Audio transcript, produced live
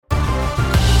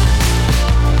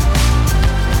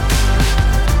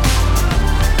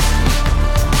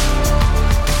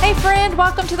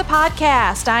welcome to the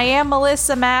podcast. I am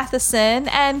Melissa Matheson,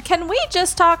 and can we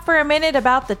just talk for a minute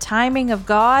about the timing of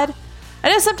God? I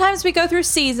know sometimes we go through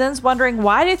seasons wondering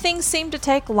why do things seem to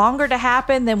take longer to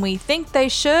happen than we think they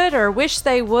should or wish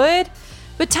they would.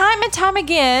 But time and time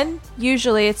again,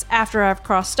 usually it's after I've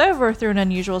crossed over through an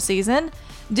unusual season,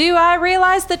 do I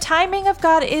realize the timing of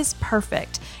God is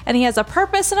perfect, and He has a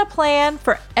purpose and a plan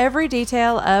for every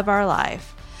detail of our life.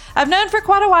 I've known for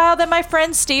quite a while that my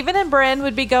friends Stephen and Bryn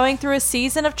would be going through a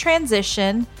season of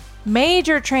transition,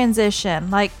 major transition,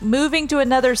 like moving to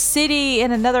another city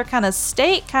in another kind of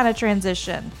state kind of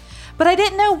transition. But I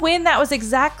didn't know when that was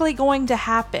exactly going to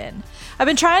happen. I've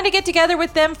been trying to get together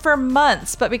with them for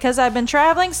months, but because I've been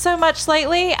traveling so much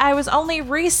lately, I was only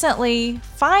recently,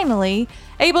 finally,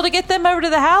 able to get them over to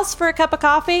the house for a cup of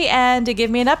coffee and to give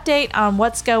me an update on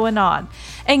what's going on.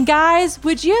 And guys,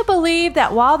 would you believe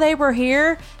that while they were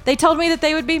here, they told me that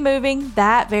they would be moving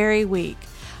that very week?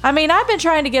 I mean, I've been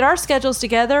trying to get our schedules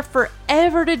together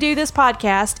forever to do this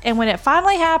podcast, and when it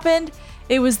finally happened,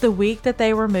 it was the week that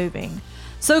they were moving.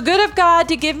 So good of God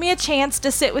to give me a chance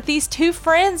to sit with these two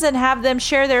friends and have them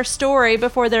share their story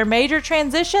before their major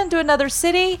transition to another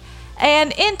city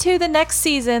and into the next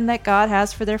season that God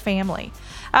has for their family.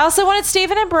 I also wanted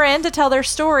Stephen and Bryn to tell their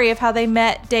story of how they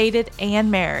met, dated, and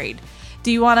married.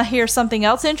 Do you want to hear something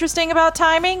else interesting about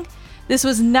timing? This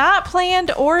was not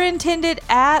planned or intended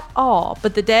at all,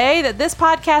 but the day that this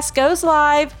podcast goes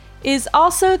live is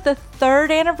also the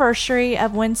 3rd anniversary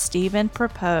of when Stephen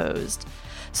proposed.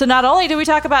 So not only do we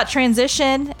talk about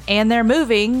transition and their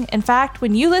moving, in fact,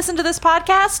 when you listen to this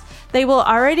podcast, they will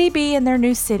already be in their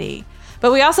new city.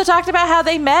 But we also talked about how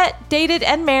they met, dated,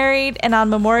 and married, and on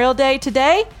Memorial Day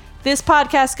today, this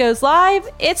podcast goes live.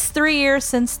 It's 3 years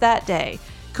since that day.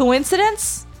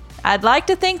 Coincidence? I'd like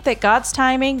to think that God's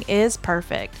timing is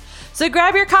perfect. So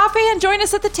grab your coffee and join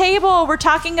us at the table. We're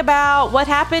talking about what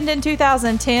happened in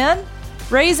 2010,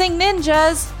 raising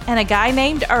ninjas, and a guy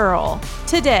named Earl.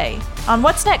 Today on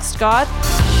What's Next, God?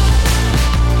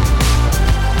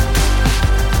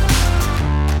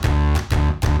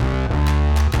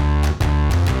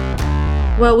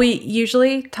 Well, we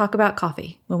usually talk about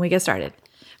coffee when we get started.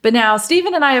 But now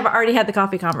Stephen and I have already had the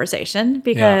coffee conversation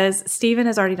because Stephen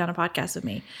has already done a podcast with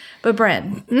me. But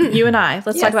Bryn, you and I,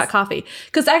 let's talk about coffee.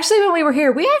 Because actually when we were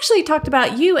here, we actually talked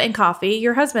about you and coffee.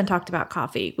 Your husband talked about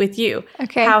coffee with you.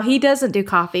 Okay. How he doesn't do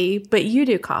coffee, but you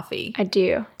do coffee. I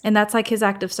do. And that's like his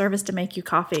act of service to make you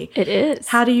coffee. It is.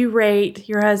 How do you rate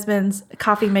your husband's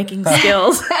coffee making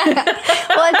skills?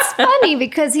 Well, it's funny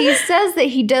because he says that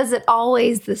he does it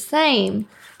always the same.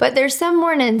 But there's some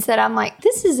mornings that I'm like,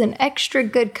 this is an extra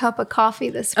good cup of coffee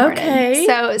this morning. Okay.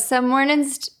 So some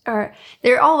mornings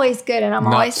they're always good, and I'm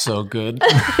not always so good.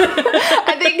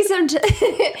 I think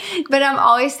sometimes, but I'm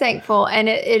always thankful, and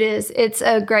it's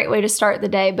a great way to start the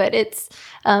day. But it's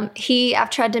I've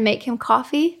tried to make him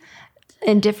coffee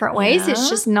in different ways. It's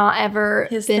just not ever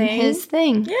his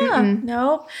thing. Yeah.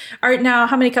 No. All right. Now,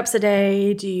 how many cups a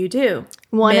day do you do?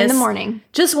 One in the morning.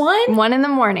 Just one? One in the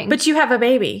morning. But you have a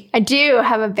baby. I do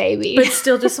have a baby. But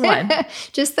still just one.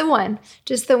 Just the one.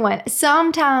 Just the one.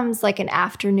 Sometimes like an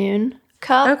afternoon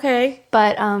cup. Okay.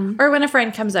 But or when a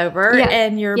friend comes over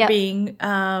and you're being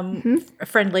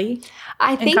friendly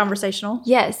and conversational.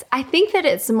 Yes. I think that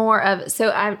it's more of,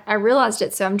 so I realized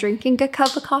it. So I'm drinking a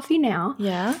cup of coffee now.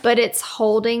 Yeah. But it's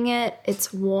holding it.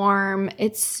 It's warm.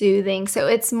 It's soothing. So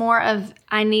it's more of,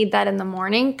 I need that in the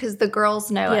morning because the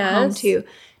girls know at home too.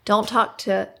 Don't talk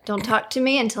to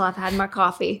me until I've had my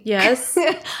coffee. Yes.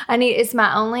 It's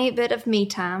my only bit of me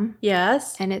time.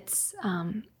 Yes. And it's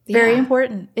very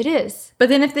important. It is. But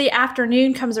then if the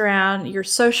afternoon comes around, you're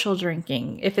social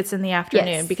drinking if it's in the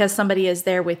afternoon because somebody is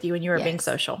there with you and you are being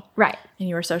social. Right. And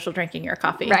you are social drinking your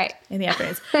coffee. Right. In the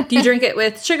afternoons. Do you drink it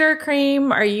with sugar,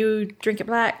 cream, or you drink it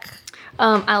black?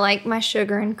 I like my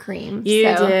sugar and cream.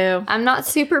 You do. I'm not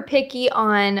super picky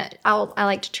on, I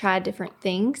like to try different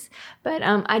things, but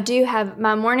I do have,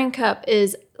 my morning cup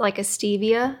is like a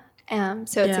stevia,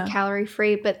 so it's a calorie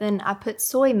free, but then I put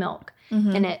soy milk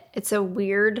in it. It's a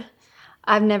weird,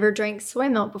 I've never drank soy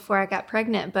milk before I got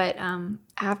pregnant, but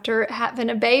after having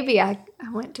a baby, I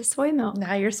went to soy milk.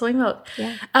 Now you're soy milk.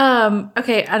 Yeah.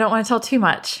 Okay, I don't want to tell too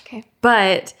much. Okay.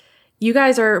 But you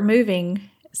guys are moving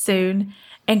soon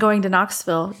and going to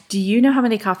Knoxville. Do you know how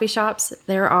many coffee shops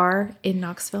there are in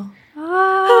Knoxville?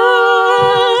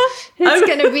 It's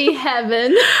going to be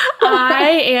heaven.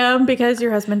 I am, because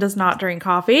your husband does not drink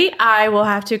coffee. I will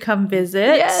have to come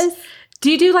visit. Yes.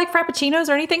 Do you do like frappuccinos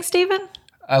or anything, Stephen?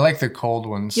 I like the cold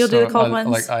ones. You'll do the cold ones?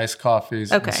 I like iced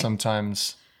coffees. Okay. And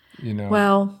sometimes you know.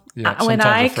 Well, Yeah, when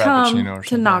I sometimes a come frappuccino or to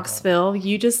something like Knoxville,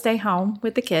 you just stay home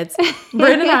with the kids.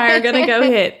 Bryn and I are going to go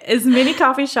hit as many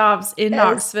coffee shops in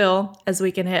Knoxville as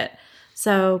we can hit.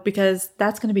 So, because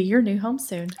that's going to be your new home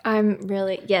soon.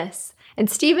 Yes. And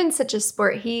Steven's such a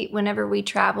sport. Whenever we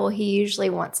travel, he usually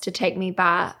wants to take me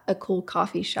by a cool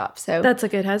coffee shop. So That's a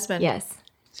good husband. yes.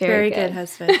 Very good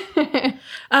husband.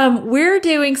 We're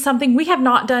doing something we have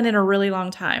not done in a really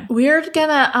long time. We're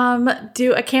gonna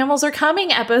do a Camels Are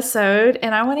Coming episode,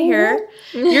 and I want to hear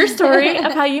your story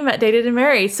of how you met, dated, and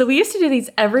married. So we used to do these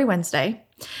every Wednesday,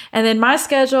 and then my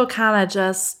schedule kind of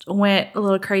just went a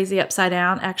little crazy upside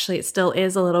down. Actually, it still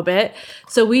is a little bit.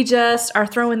 So we just are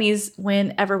throwing these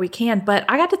whenever we can. But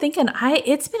I got to thinking,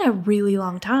 it's been a really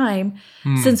long time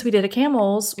since we did a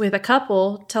Camels with a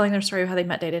couple telling their story of how they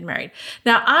met, dated, and married.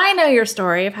 Now, I know your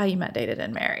story of how you met, dated,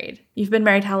 and married. You've been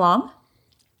married how long?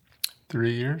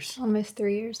 3 years. Almost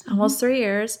 3 years. Almost 3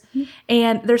 years.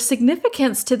 And there's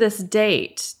significance to this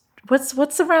date.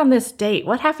 What's around this date?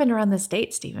 What happened around this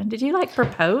date, Stephen? Did you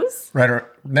propose? Right.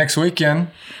 Next weekend,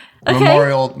 Okay.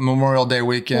 Memorial Day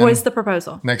weekend. What's the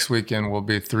proposal? Next weekend will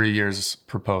be 3 years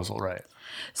proposal, right?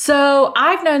 So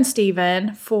I've known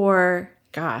Stephen for,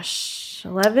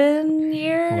 11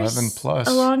 years? 11 plus.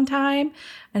 A long time.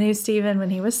 I knew Stephen when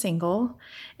he was single,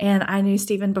 and I knew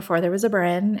Stephen before there was a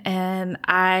Bryn, and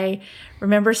I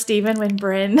remember Stephen when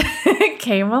Bryn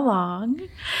came along,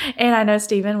 and I know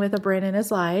Stephen with a Bryn in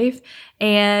his life,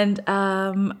 and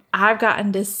I've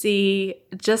gotten to see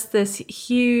just this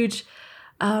huge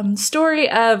story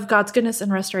of God's goodness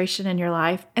and restoration in your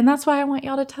life, and that's why I want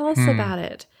y'all to tell us about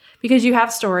it, because you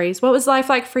have stories. What was life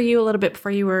like for you a little bit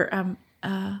before you were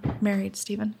married,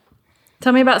 Stephen?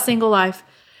 Tell me about single life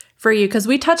for you, because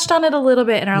we touched on it a little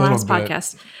bit in our last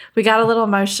podcast. We got a little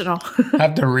emotional. I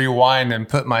have to rewind and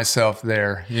put myself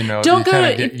there. Don't you go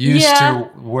kind of get used to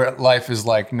what life is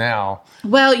like now.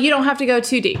 Well, you don't have to go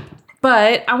too deep,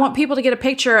 but I want people to get a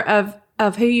picture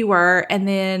of who you were, and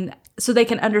then so they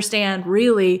can understand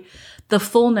really the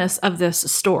fullness of this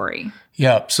story.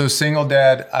 Yeah. So single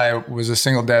dad, I was a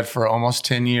single dad for almost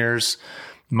 10 years.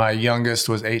 My youngest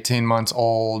was 18 months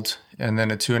old, and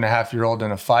then a 2.5-year-old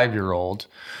and a 5-year-old.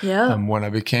 Yeah. When I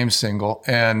became single.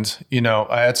 And,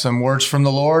 I had some words from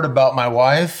the Lord about my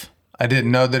wife. I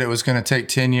didn't know that it was going to take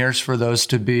 10 years for those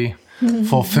to be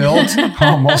fulfilled,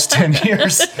 almost 10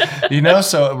 years,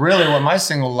 So really what my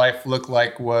single life looked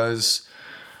like was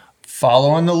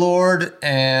following the Lord,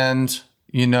 and,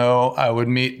 I would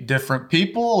meet different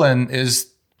people, and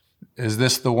is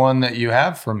this the one that you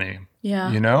have for me?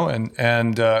 Yeah. And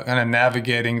kind of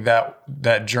navigating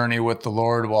that journey with the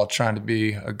Lord while trying to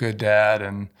be a good dad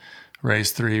and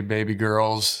raise 3 baby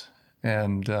girls.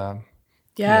 And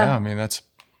that's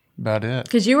about it.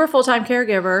 Because you were a full-time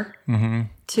caregiver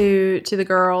to the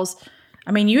girls.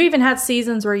 I mean, you even had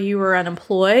seasons where you were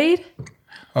unemployed.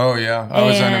 Oh, yeah. I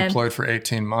was unemployed for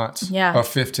 18 months. Yeah. Oh,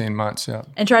 15 months, yeah.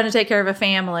 And trying to take care of a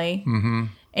family.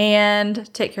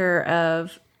 And take care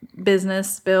of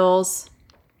business, bills.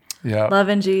 Yeah.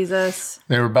 Loving Jesus.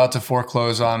 They were about to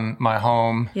foreclose on my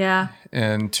home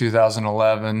in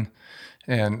 2011.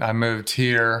 And I moved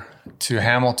here to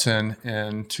Hamilton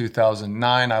in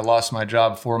 2009. I lost my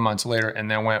job 4 months later, and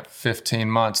then went 15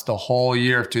 months, the whole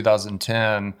year of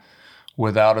 2010,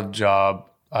 without a job.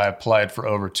 I applied for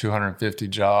over 250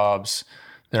 jobs.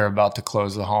 They're about to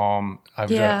close the home. I've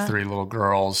got 3 little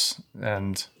girls,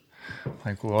 and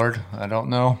Lord, I don't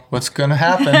know what's going to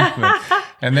happen.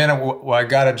 And then I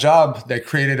got a job. They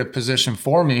created a position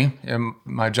for me in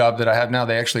my job that I have now.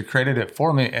 They actually created it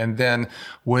for me. And then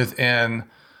within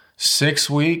 6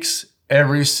 weeks,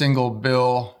 every single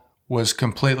bill was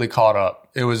completely caught up.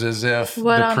 It was as if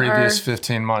the previous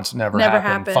 15 months never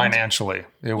happened financially.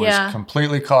 It was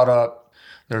completely caught up.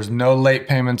 There was no late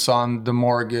payments on the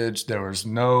mortgage. There was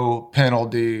no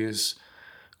penalties,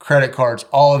 credit cards.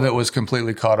 All of it was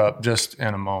completely caught up just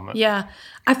in a moment. Yeah.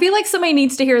 I feel like somebody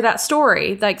needs to hear that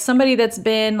story. Like somebody that's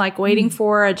been waiting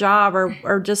for a job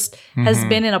or just has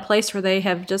been in a place where they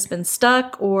have just been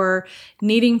stuck or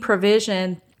needing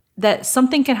provision, that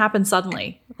something can happen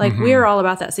suddenly. We're all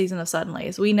about that season of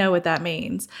suddenlies. We know what that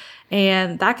means.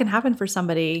 And that can happen for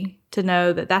somebody to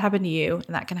know that happened to you,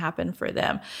 and that can happen for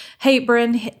them. Hey,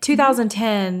 Bryn,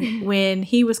 2010, when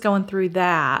he was going through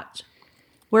that,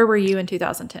 where were you in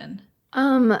 2010?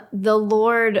 The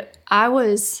Lord,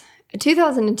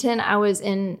 2010, I was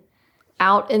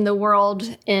out in the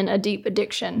world in a deep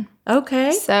addiction.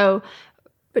 Okay. So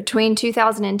between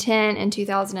 2010 and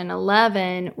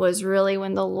 2011 was really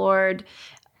when the Lord,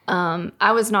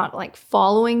 I was not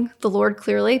following the Lord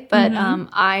clearly, but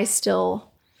I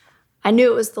still I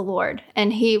knew it was the Lord,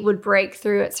 and he would break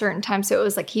through at certain times. So it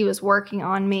was like he was working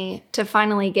on me to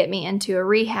finally get me into a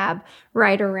rehab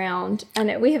right around.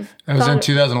 And it was in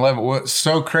 2011. What's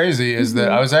so crazy is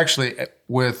that I was actually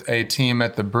with a team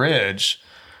at the Bridge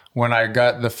when I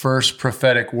got the first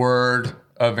prophetic word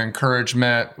of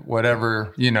encouragement,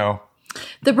 whatever,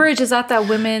 The Bridge, is that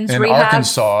women's in rehab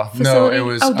Arkansas? facility? No, it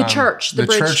was the church, the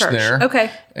Bridge church there.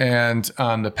 Okay, and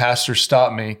the pastor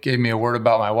stopped me, gave me a word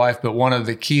about my wife. But one of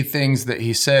the key things that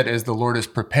he said is the Lord is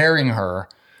preparing her.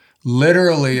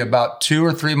 Literally, about 2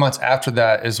 or 3 months after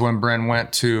that is when Bryn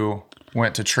went to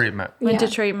treatment. Went to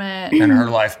treatment, and her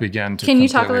life began to. Can you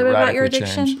talk a little bit about your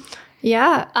addiction? Change.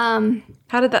 Yeah.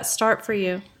 How did that start for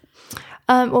you?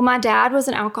 Well, my dad was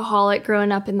an alcoholic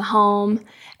growing up in the home,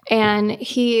 and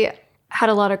he had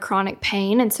a lot of chronic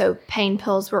pain. And so pain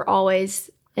pills were always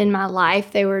in my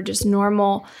life. They were just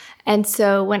normal. And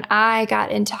so when I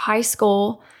got into high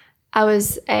school, I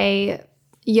was a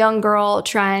young girl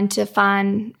trying to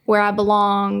find where I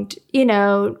belonged,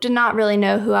 did not really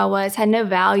know who I was, had no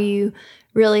value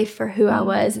really for who I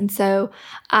was. And so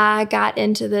I got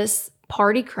into this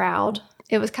party crowd.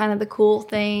 It was kind of the cool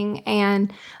thing,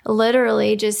 and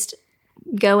literally just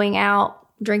going out,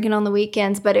 drinking on the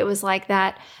weekends. But it was like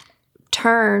that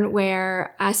turn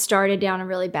where I started down a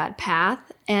really bad path.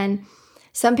 And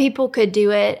some people could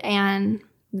do it and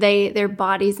their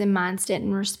bodies and minds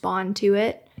didn't respond to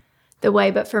it the way.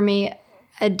 But for me,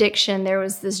 addiction, there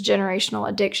was this generational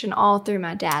addiction all through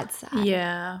my dad's side.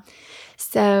 Yeah.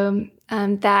 So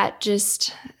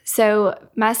so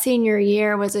my senior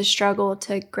year was a struggle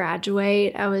to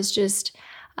graduate.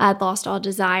 I'd lost all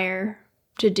desire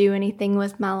to do anything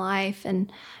with my life.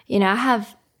 And,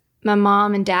 my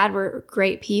mom and dad were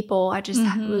great people. I just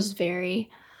was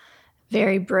very,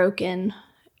 very broken,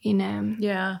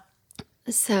 Yeah.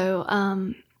 So,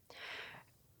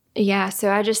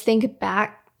 so I just think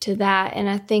back to that, and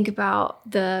I think about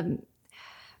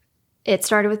it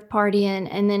started with partying,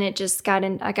 and then it just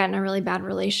I got in a really bad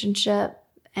relationship,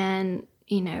 and,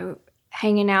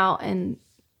 hanging out in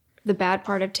the bad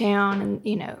part of town, and,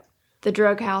 the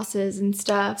drug houses and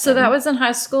stuff. So that was in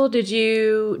high school. Did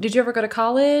you ever go to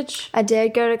college? I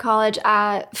did go to college.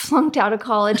 I flunked out of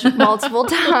college multiple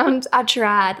times. I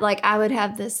tried. I would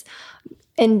have this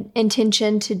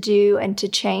intention to do and to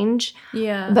change.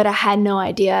 Yeah. But I had no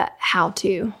idea how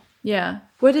to. Yeah.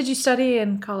 What did you study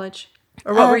in college?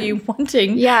 Or what were you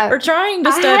wanting? Yeah. Or trying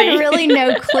to study? I had really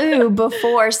no clue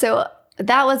before. So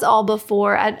that was all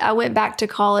before. I went back to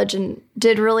college and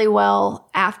did really well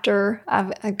after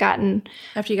I've gotten...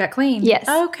 After you got clean? Yes.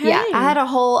 Okay. Yeah. I had a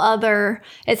whole other...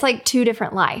 It's like 2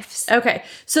 different lives. Okay.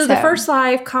 So the first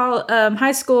life,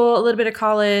 high school, a little bit of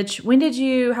college.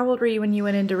 How old were you when you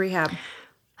went into rehab?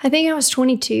 I think I was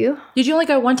 22. Did you only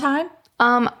go one time?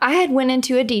 I had went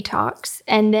into a detox,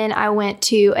 and then I went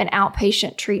to an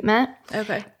outpatient treatment.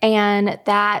 Okay. And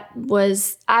I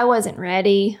wasn't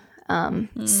ready.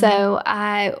 So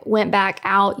I went back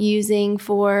out using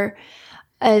for,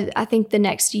 I think, the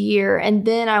next year. And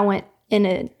then I went in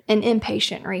an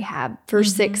inpatient rehab for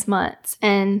 6 months.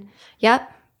 And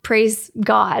praise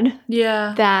God.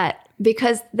 Yeah. That,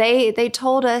 because they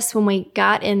told us when we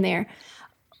got in there,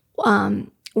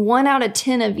 1 out of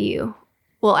 10 of you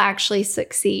will actually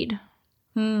succeed.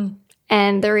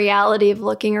 And the reality of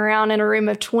looking around in a room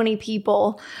of 20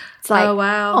 people, it's like, oh,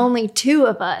 wow, only 2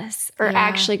 of us are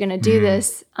actually going to do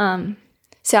this.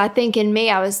 So I think in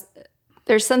me,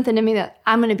 there's something in me that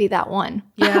I'm going to be that one.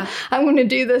 Yeah. I'm going to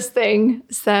do this thing.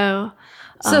 So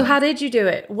how did you do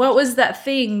it? What was that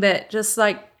thing that just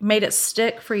made it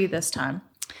stick for you this time?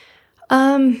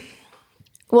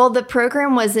 Well, the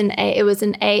program was an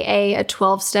AA, a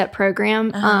 12-step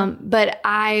program. But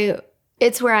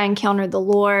it's where I encountered the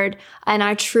Lord, and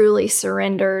I truly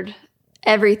surrendered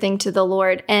everything to the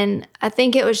Lord. And I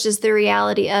think it was just the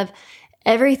reality of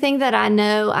everything that I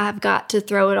know, I've got to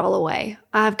throw it all away.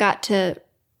 I've got to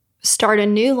start a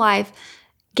new life,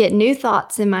 get new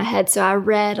thoughts in my head. So I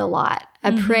read a lot.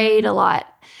 I prayed a lot.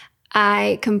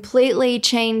 I completely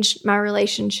changed my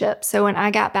relationship. So when I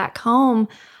got back home,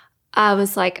 I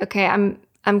was like, okay,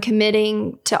 I'm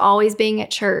committing to always being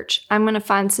at church. I'm going to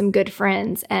find some good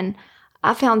friends. And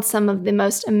I found some of the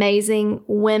most amazing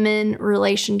women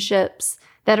relationships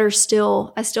that I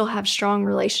still have strong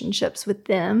relationships with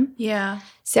them. Yeah.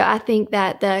 So I think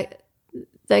that the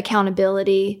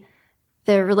accountability,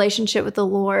 the relationship with the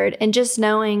Lord, and just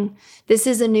knowing this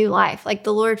is a new life.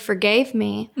 The Lord forgave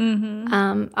me.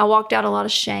 I walked out a lot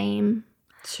of shame.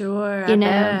 Sure. I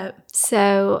bet.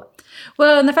 So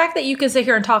Well, and the fact that you can sit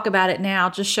here and talk about it now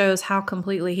just shows how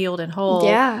completely healed and whole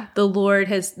the Lord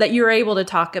has, that you're able to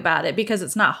talk about it because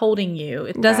it's not holding you.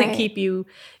 It doesn't keep you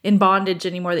in bondage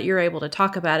anymore, that you're able to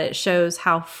talk about it. It shows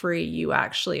how free you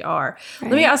actually are.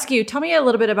 Let me ask you, tell me a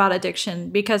little bit about addiction,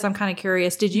 because I'm kind of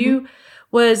curious. Did you,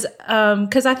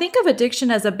 because I think of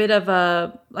addiction as a bit of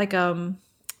a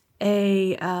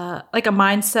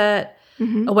mindset,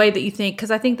 a way that you think,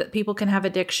 because I think that people can have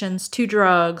addictions to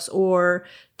drugs or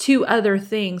to other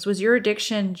things. Was your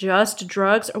addiction just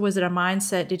drugs, or was it a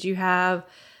mindset? Did you have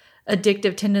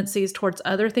addictive tendencies towards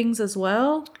other things as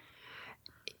well?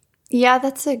 Yeah,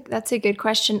 that's a good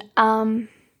question.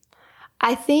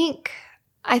 I think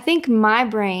my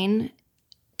brain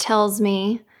tells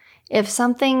me if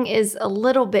something is a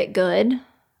little bit good,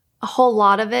 a whole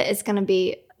lot of it is going to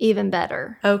be even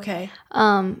better. Okay.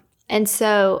 And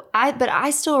so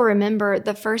I still remember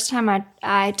the first time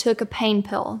I took a pain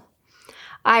pill.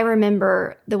 I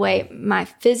remember the way my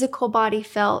physical body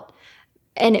felt,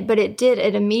 but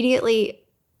it immediately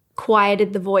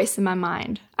quieted the voice in my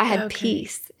mind. I had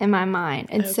peace in my mind.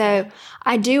 And so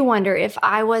I do wonder if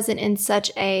I wasn't in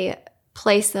such a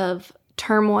place of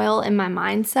turmoil in my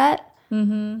mindset,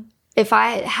 if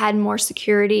I had more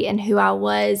security in who I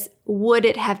was, would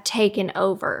it have taken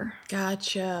over?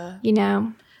 Gotcha. You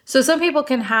know? So some people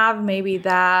can have maybe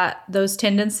those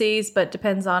tendencies, but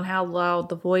depends on how loud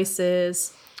the voice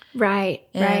is. Right.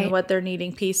 And what they're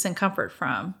needing peace and comfort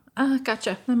from.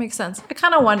 Gotcha. That makes sense. I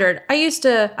kind of wondered.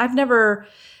 I've never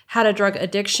had a drug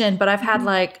addiction, but I've had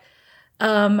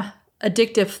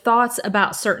addictive thoughts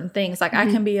about certain things. Like I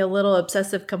can be a little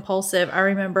obsessive compulsive. I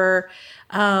remember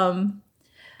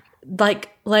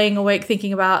laying awake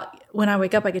thinking about, when I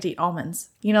wake up, I get to eat almonds.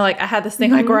 You know, I had this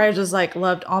thing where I just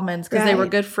loved almonds because they were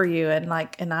good for you. And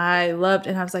I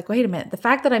was like, wait a minute, the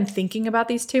fact that I'm thinking about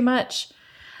these too much,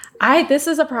 this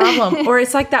is a problem. Or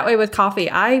it's like that way with coffee.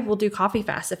 I will do coffee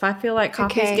fast. If I feel like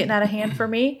coffee is getting out of hand for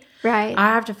me, I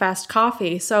have to fast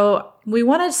coffee. So we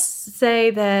want to say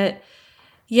that,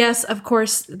 yes, of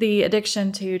course, the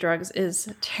addiction to drugs is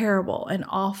terrible and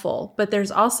awful, but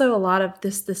there's also a lot of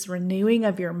this renewing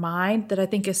of your mind that I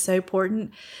think is so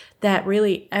important, that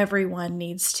really everyone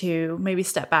needs to maybe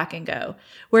step back and go,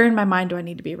 where in my mind do I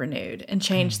need to be renewed and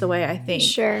change the way I think?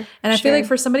 Sure. And I feel like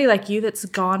for somebody like you that's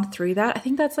gone through that, I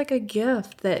think that's like a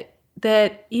gift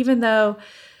that even though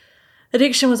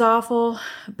addiction was awful,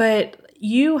 but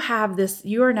you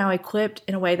are now equipped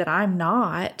in a way that I'm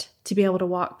not, to be able to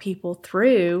walk people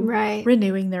through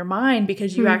renewing their mind,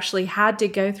 because you actually had to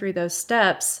go through those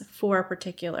steps for a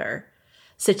particular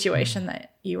situation that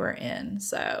you were in.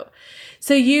 So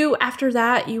you, after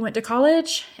that, you went to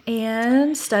college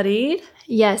and studied?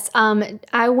 Yes.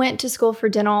 I went to school for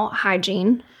dental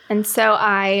hygiene. And so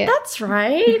That's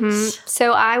right.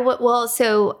 So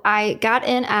I got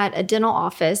in at a dental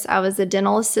office. I was a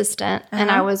dental assistant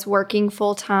and I was working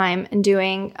full time and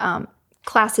doing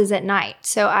classes at night.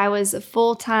 So I was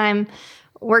full time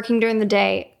working during the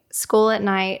day, school at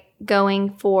night,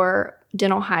 going for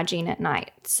dental hygiene at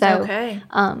night. So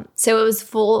so it was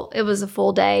a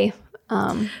full day.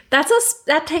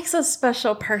 That takes a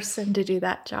special person to do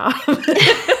that job.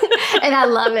 And I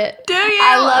love it. Do you?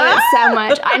 I love it so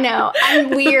much. I know. I'm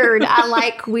weird. I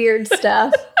like weird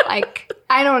stuff. I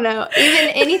don't know. Even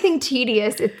anything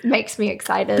tedious, it makes me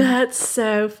excited. That's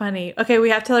so funny. Okay, we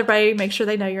have to tell everybody, make sure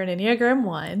they know you're an Enneagram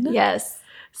 1. Yes.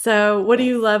 So what do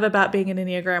you love about being an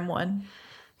Enneagram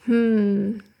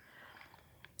 1?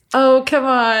 Oh, come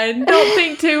on. Don't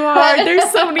think too hard.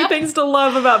 There's so many things to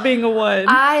love about being a 1.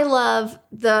 I love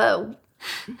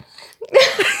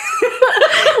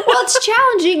well, it's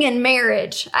challenging in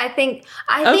marriage. I think,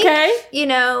 you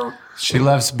know. She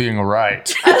loves being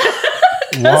right.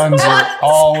 Ones are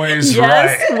always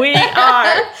right. Yes, we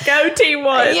are. Go Team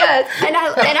 1. Yes, and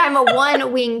I'm a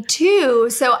 1 wing too,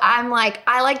 so I'm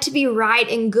I like to be right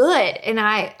and good, and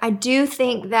I do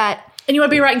think that. And you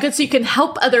want to be right and good so you can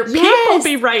help other people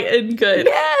be right and good.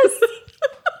 Yes,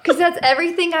 because that's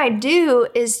everything I do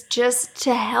is just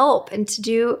to help and to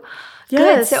do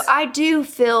good. So I do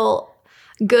feel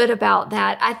good about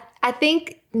that. I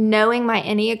think knowing my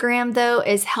Enneagram though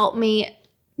is help me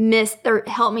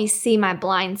see my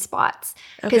blind spots.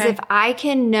 Because if I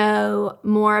can know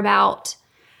more about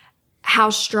how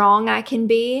strong I can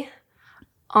be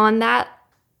on that,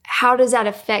 how does that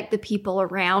affect the people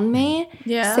around me?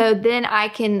 Yeah. So then I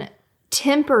can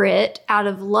temper it out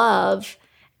of love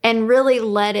and really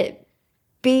let it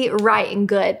be right and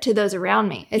good to those around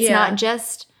me. It's not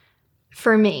just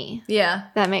For me. Yeah.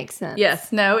 That makes sense.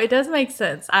 Yes. No, it does make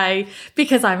sense.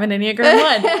 Because I'm an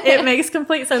Enneagram 1. It makes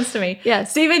complete sense to me.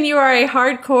 Yes. Stephen, you are a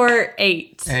hardcore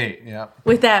 8. 8, yeah.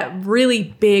 With that really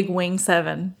big wing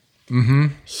 7. Mm-hmm.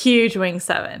 Huge wing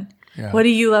 7. Yeah. What do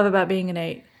you love about being an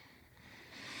 8?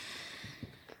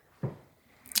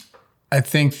 I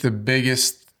think the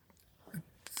biggest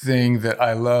thing that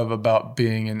I love about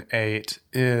being an 8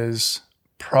 is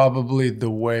probably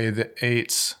the way that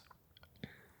 8s,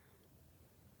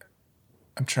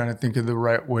 I'm trying to think of the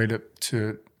right way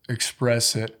to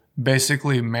express it,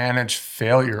 basically manage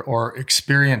failure or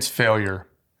experience failure.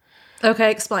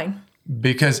 Okay, explain.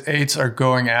 Because 8s are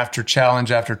going after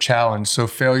challenge after challenge, so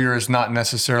failure is not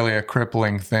necessarily a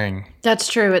crippling thing. That's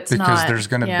true, it's not. Because there's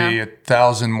going to be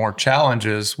 1,000 more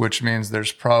challenges, which means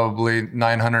there's probably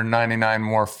 999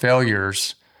 more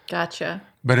failures. Gotcha.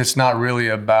 But it's not really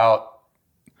about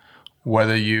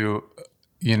whether you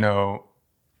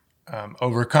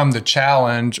overcome the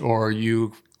challenge or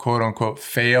you quote unquote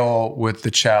fail with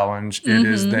the challenge. It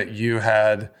is that you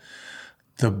had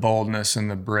the boldness and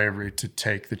the bravery to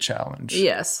take the challenge.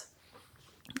 Yes.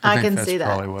 I can think see that.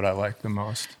 That's probably what I like the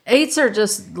most. 8s are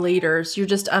just leaders. You're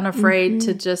just unafraid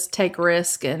to just take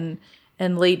risk and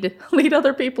lead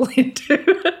other people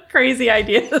into crazy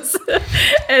ideas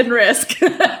and risk.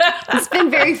 It's been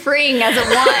very freeing as a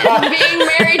 1. Being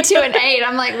married to an 8,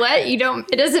 I'm like, what?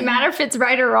 It doesn't matter if it's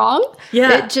right or wrong.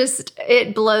 Yeah.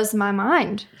 It blows my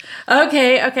mind.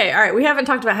 Okay. All right. We haven't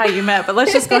talked about how you met, but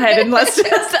let's just go ahead and let's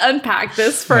just unpack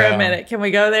this for a minute. Can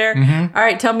we go there? Mm-hmm. All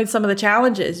right. Tell me some of the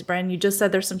challenges, Brandon. You just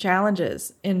said there's some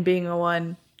challenges in being a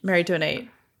 1 married to an 8.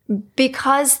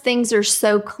 Because things are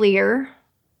so clear,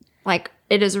 like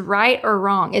it is right or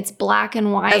wrong. It's black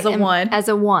and white. As a 1. As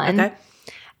a 1. Okay.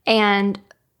 And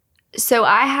so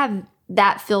I have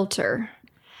that filter.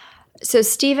 So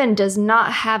Stephen does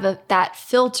not have that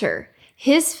filter.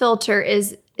 His filter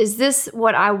is this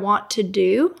what I want to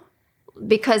do?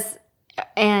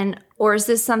 Or is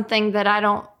this something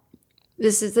that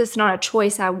this is not a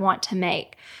choice I want to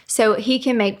make? So he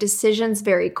can make decisions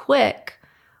very quick,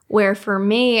 where for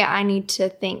me, I need to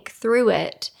think through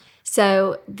it.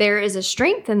 So there is a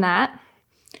strength in that.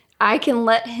 I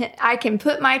can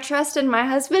put my trust in my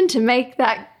husband to make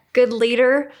that good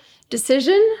leader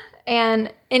decision.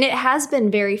 And it has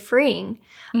been very freeing.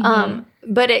 Mm-hmm.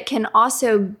 But it can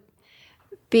also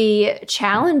be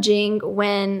challenging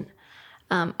when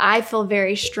I feel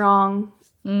very strong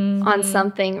on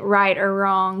something, right or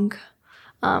wrong.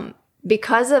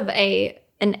 Because of an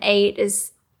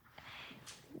 8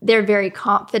 they're very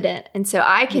confident. And so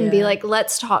I can be like,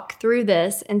 let's talk through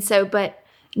this. And so, but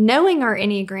knowing our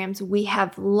Enneagrams,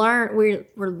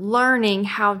 we're learning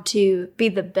how to be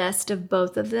the best of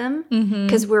both of them.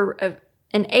 Because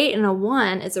an 8 and a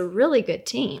 1 is a really good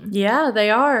team. Yeah, they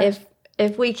are.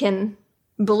 If we can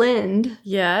blend.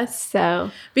 Yes.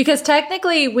 So, because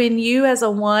technically when you as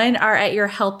a 1 are at your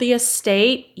healthiest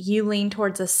state, you lean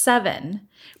towards a 7,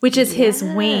 which is his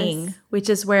wing, which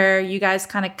is where you guys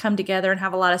kind of come together and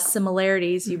have a lot of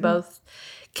similarities. You both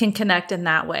can connect in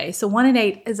that way. So 1 and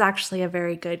 8 is actually a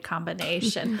very good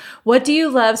combination. What do you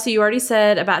love? So you already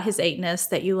said about his 8-ness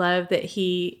that you love that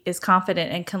he is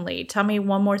confident and can lead. Tell me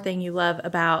one more thing you love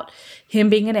about him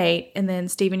being an 8. And then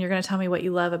Stephen, you're going to tell me what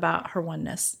you love about her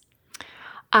 1-ness.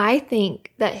 I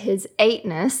think that his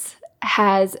 8-ness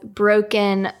has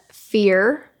broken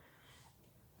fear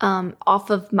off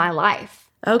of my life.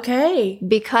 Okay.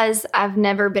 Because I've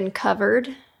never been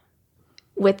covered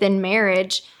within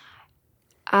marriage.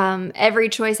 Every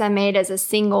choice I made as a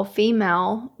single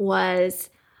female was,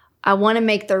 I want to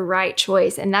make the right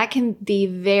choice. And that can be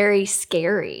very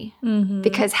scary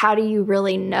because how do you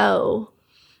really know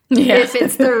if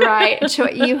it's the right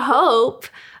choice? You hope,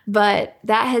 but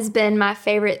that has been my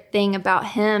favorite thing about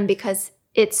him because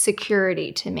it's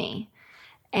security to me.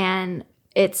 And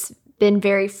it's been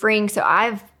very freeing. So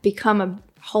I've become a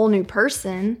whole new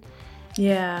person.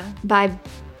 Yeah. By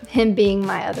him being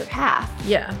my other half.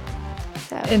 Yeah.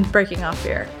 So. And breaking off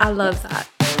fear. I love that.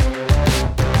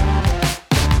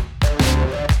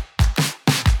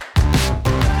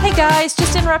 Hey guys,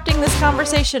 just interrupting this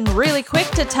conversation really quick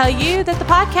to tell you that the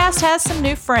podcast has some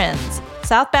new friends.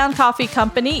 Southbound Coffee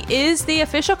Company is the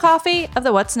official coffee of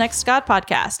the What's Next God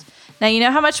podcast. Now, you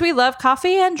know how much we love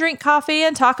coffee and drink coffee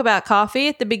and talk about coffee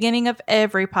at the beginning of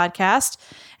every podcast.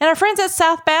 And our friends at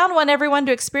Southbound want everyone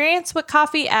to experience what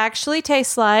coffee actually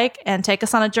tastes like and take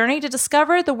us on a journey to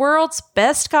discover the world's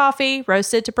best coffee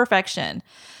roasted to perfection.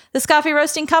 This coffee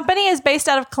roasting company is based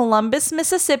out of Columbus,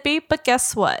 Mississippi, but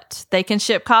guess what? They can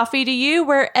ship coffee to you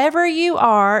wherever you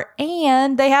are,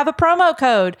 and they have a promo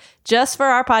code just for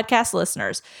our podcast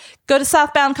listeners. Go to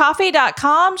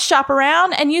southboundcoffee.com, shop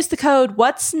around, and use the code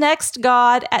What's Next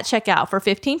God at checkout for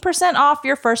 15% off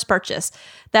your first purchase.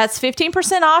 That's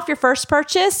 15% off your first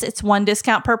purchase. It's one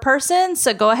discount per person,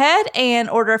 so go ahead and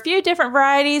order a few different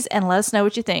varieties and let us know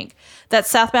what you think.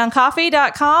 That's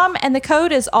southboundcoffee.com, and the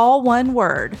code is all one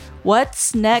word.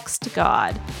 What's Next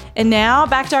God? And now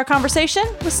back to our conversation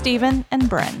with Stephen and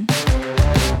Bren.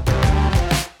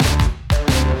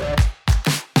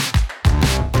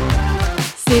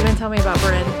 Stephen, tell me about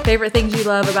Bren. Favorite things you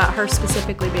love about her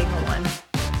specifically being a one?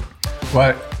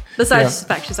 What? Besides the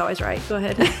fact she's always right. Go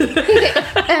ahead.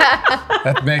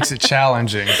 That makes it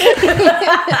challenging.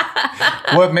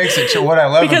 What makes it what I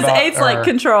love because about eights like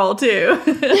control too.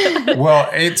 Well,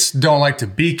 eights don't like to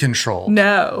be controlled.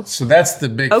 No. So that's the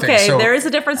big thing. Okay, So there is a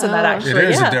difference in that actually. It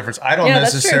is a difference. I don't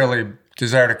that's necessarily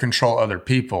desire to control other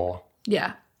people.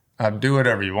 Yeah. Do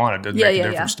whatever you want. It doesn't make a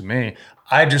difference to me.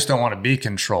 I just don't want to be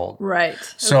controlled. Right.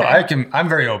 So I'm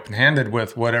very open-handed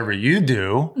with whatever you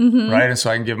do, right? And so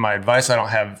I can give my advice. I don't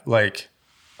have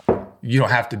you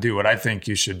don't have to do what I think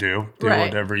you should do. Do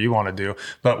whatever you want to do.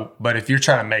 But if you're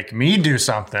trying to make me do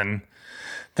something,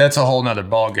 that's a whole nother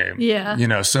ballgame.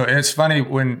 Yeah. So it's funny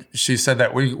when she said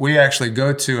that we actually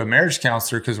go to a marriage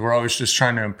counselor because we're always just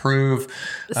trying to improve.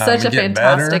 Such a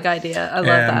fantastic idea. I love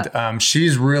that. And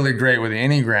she's really great with the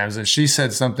Enneagrams. And she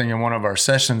said something in one of our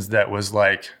sessions that was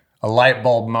like a light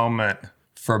bulb moment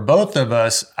for both of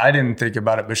us. I didn't think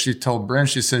about it, but she told Brent,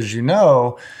 she says,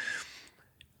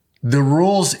 the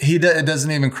rules, it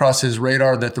doesn't even cross his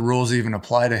radar that the rules even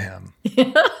apply to him.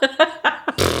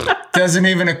 Doesn't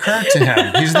even occur to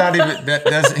him. He's not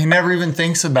even, he never even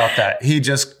thinks about that. He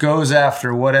just goes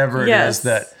after whatever it is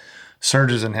that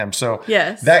surges in him. So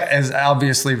that is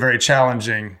obviously very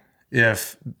challenging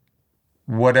if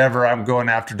whatever I'm going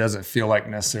after doesn't feel like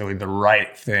necessarily the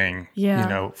right thing,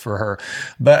 for her.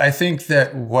 But I think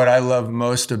that what I love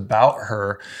most about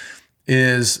her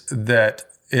is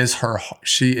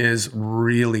she is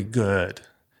really good.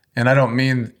 And I don't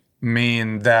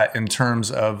mean that in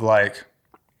terms of like,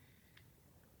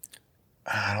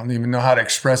 I don't even know how to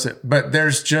express it, but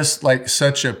there's just like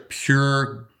such a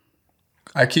pure,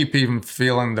 I keep even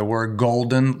feeling the word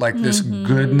golden, like this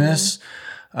goodness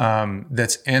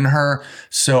that's in her.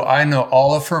 So I know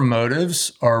all of her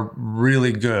motives are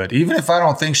really good. Even if I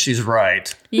don't think she's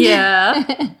right. Yeah.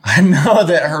 I know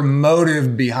that her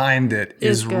motive behind it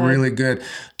is really good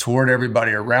toward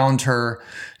everybody around her,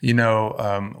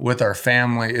 with our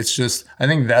family. It's just, I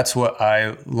think that's what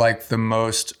I like the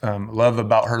most, love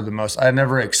about her the most. I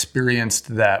never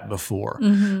experienced that before.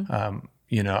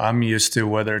 I'm used to,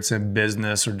 whether it's in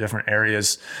business or different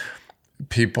areas,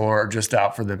 people are just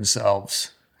out for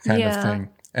themselves kind of thing.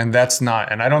 And that's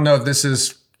not, and I don't know if this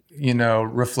is,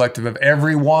 reflective of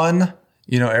everyone,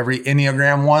 every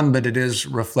Enneagram one, but it is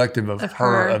reflective of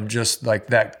her, of just like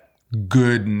that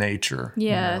good nature.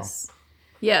 Yes.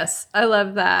 Yes. I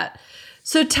love that.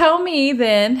 So tell me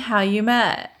then how you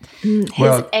met. His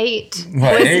 8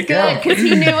 was good because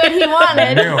he knew what he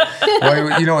wanted.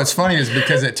 Well, what's funny is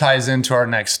because it ties into our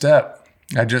next step.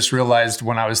 I just realized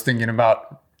when I was thinking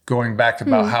about going back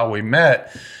about how we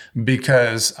met,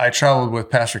 because I traveled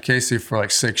with Pastor Casey for like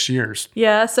 6 years.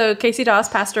 Yeah, so Casey Doss,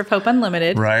 pastor of Hope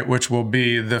Unlimited. Right, which will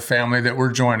be the family that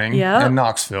we're joining in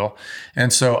Knoxville.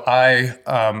 And so I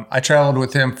traveled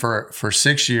with him for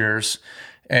 6 years,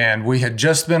 and we had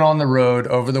just been on the road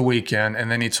over the weekend,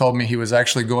 and then he told me he was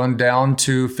actually going down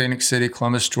to Phoenix City,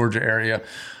 Columbus, Georgia area,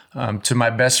 to my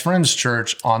best friend's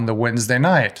church on the Wednesday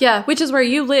night. Yeah, which is where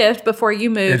you lived before you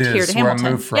moved here to Hamilton.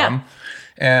 Where I moved from. Yeah.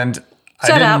 And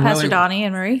shout out Pastor Donnie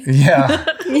and Marie. Yeah.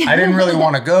 I didn't really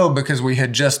want to go because we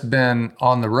had just been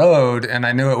on the road, and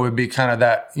I knew it would be kind of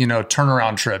that,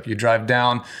 turnaround trip. You drive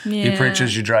down, he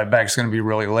preaches, you drive back. It's going to be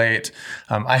really late.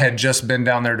 I had just been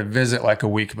down there to visit like a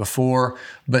week before,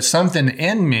 but something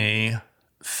in me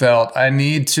felt I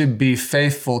need to be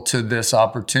faithful to this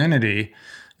opportunity,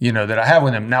 that I have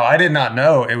with him. Now, I did not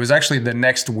know. It was actually the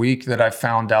next week that I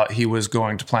found out he was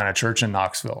going to plant a church in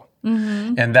Knoxville.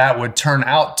 And that would turn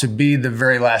out to be the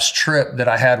very last trip that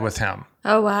I had with him.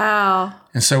 Oh, wow.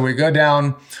 And so we go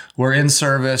down, we're in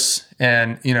service,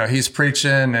 and, he's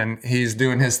preaching and he's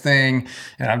doing his thing.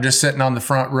 And I'm just sitting on the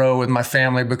front row with my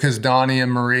family because Donnie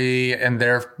and Marie and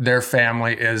their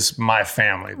family is my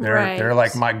family. They're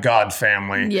like my God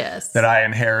family that I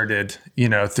inherited,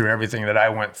 through everything that I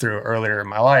went through earlier in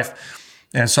my life.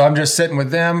 And so I'm just sitting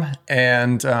with them.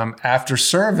 And after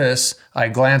service, I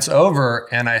glance over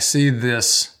and I see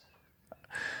this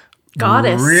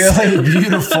goddess, really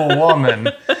beautiful woman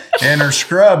in her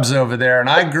scrubs over there. And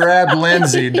I grabbed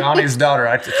Lindsay, Donnie's daughter.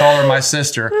 I call her my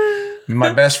sister,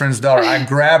 my best friend's daughter. I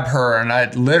grabbed her and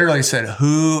I literally said,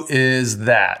 "Who is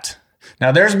that?"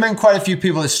 Now, there's been quite a few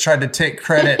people that's tried to take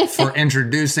credit for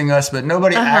introducing us, but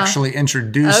nobody actually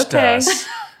introduced us.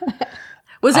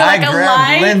 Was there like a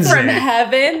line from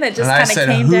heaven that just kind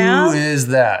of came down? Who is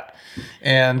that?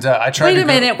 And I tried Wait a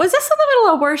minute. Was this in the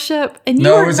middle of worship? And you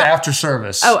no, it was after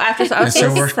service. Oh, after service.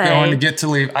 So we're going to get to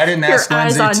leave. I didn't ask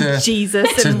Lindsay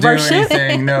to do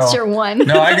anything. No. It's your one.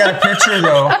 No, I got a picture,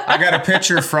 though. I got a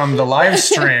picture from the live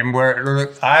stream where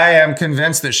I am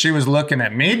convinced that she was looking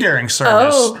at me during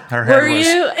service. Oh, her head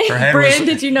Her head Bryn,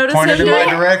 did you notice pointed him in my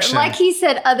direction. Like he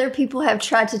said, other people have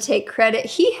tried to take credit.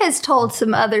 He has told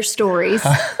some other stories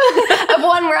of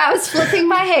one where I was flipping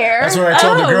my hair. That's what I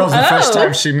told the girls the first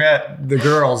time she met the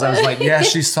girls. I was like, yeah,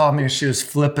 she saw me. She was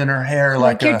flipping her hair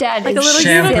like your dad, like a little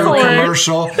shampoo unicorn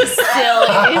commercial.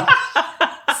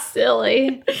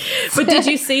 Silly. But did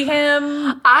you see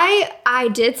him? I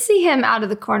did see him out of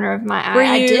the corner of my eye. Were you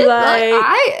I did.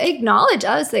 I acknowledge.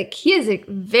 I was like, he is a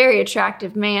very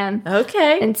attractive man.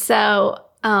 Okay. And so,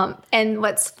 and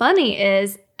what's funny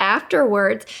is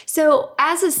afterwards. So,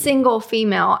 as a single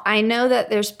female, I know that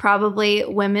there's probably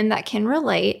women that can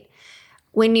relate.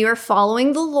 When you're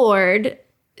following the Lord,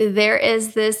 there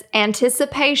is this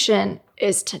anticipation.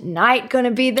 Is tonight going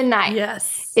to be the night?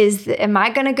 Yes. Am I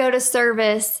going to go to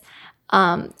service?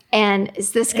 And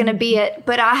is this going to be it?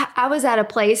 But I was at a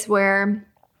place where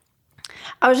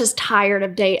I was just tired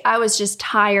of I was just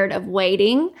tired of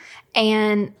waiting.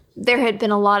 And there had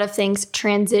been a lot of things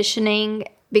transitioning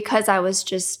because I was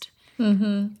just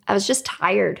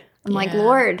tired. I'm like,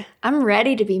 Lord, I'm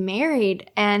ready to be married.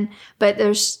 But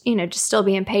there's, just still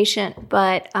being patient.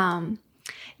 But,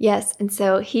 yes. And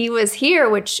so he was here, it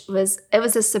was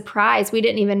a surprise. We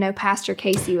didn't even know Pastor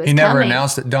Casey was coming. He never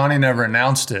announced it. Donnie never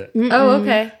announced it. Mm-mm. Oh,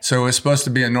 okay. So it was supposed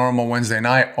to be a normal Wednesday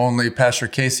night, only Pastor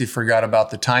Casey forgot about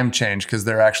the time change because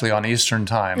they're actually on Eastern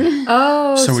time.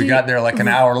 Oh. So we got there like an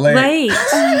hour late.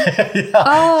 Yeah.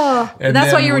 Oh. And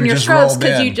that's why you were in your scrubs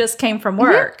because you just came from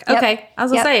work. Mm-hmm. Okay. Yep. I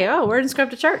was going to say, we're in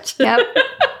scrub to church. Yep.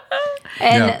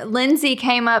 And Lindsay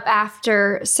came up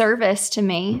after service to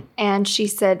me and she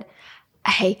said,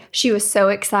 hey, she was so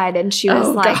excited. She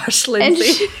was gosh,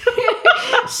 Lindsay.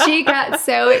 She got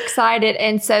so excited.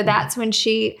 And so that's when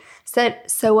she said,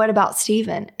 so what about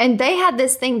Stephen? And they had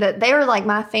this thing that they were like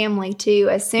my family too.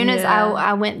 As soon as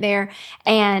I went there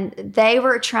and they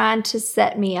were trying to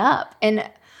set me up. And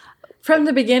from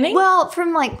the beginning? Well,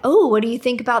 from like, what do you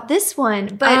think about this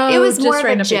one? But it was more of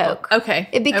a joke. People.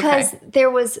 Okay. Because there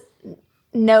was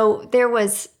no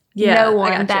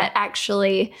one that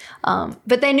actually,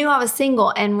 but they knew I was single.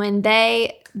 And when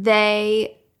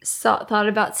they thought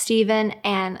about Stephen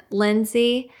and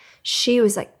Lindsay, she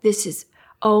was like, this is,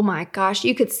 oh my gosh,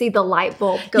 you could see the light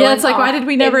bulb going Yeah, it's like, why did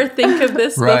we never think of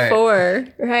this before?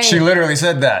 Right. She literally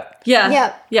said that.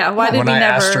 Yeah. Yeah. Why did we never? When I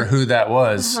asked her who that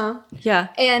was. Uh-huh. Yeah.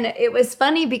 And it was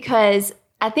funny because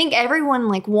I think everyone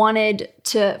wanted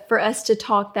for us to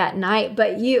talk that night,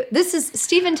 but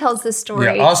Stephen tells this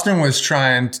story. Yeah,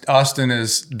 Austin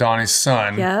is Donnie's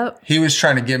son. Yep. He was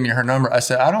trying to give me her number. I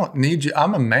said, I don't need you.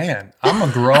 I'm a man. I'm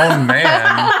a grown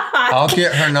man. I'll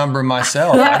get her number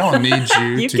myself. I don't need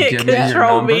you to give me your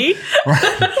number. Me.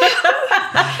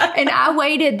 And I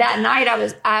waited that night.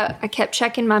 I kept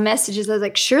checking my messages. I was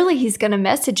like, surely he's going to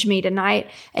message me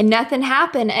tonight. And nothing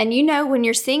happened. And when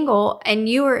you're single and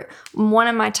one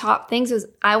of my top things was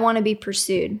I want to be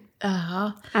pursued.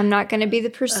 Uh-huh. I'm not going to be the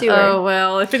pursuer. Oh,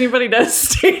 well, if anybody knows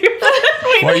Steve.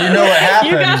 Well, you know what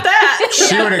happened. You got that.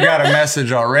 She would have got a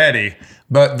message already.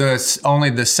 But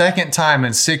only the second time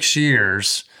in 6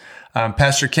 years,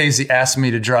 Pastor Casey asked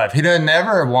me to drive. He doesn't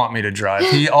ever want me to drive.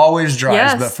 He always drives.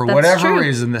 Yes, but for whatever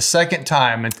reason, the second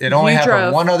time, it only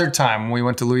happened one other time when we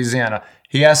went to Louisiana.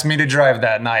 He asked me to drive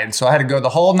that night. And so I had to go the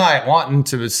whole night wanting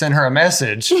to send her a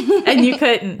message. And you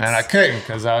couldn't. And I couldn't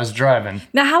because I was driving.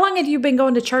 Now, how long had you been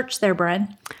going to church there,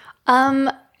 Bryn?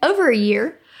 Over a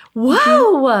year. Whoa.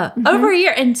 Mm-hmm. Over a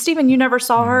year. And Stephen, you never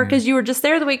saw her because you were just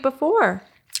there the week before.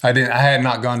 I didn't. I had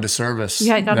not gone to service. You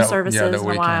hadn't gone to services in a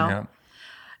while. Yeah.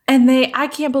 And I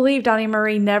can't believe Donnie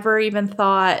Marie never even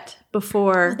thought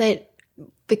before.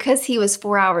 Because he was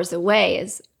 4 hours away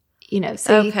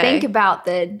so you think about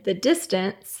the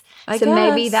distance.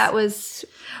 Maybe that was...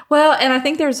 Well, and I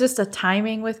think there's just a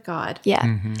timing with God. Yeah.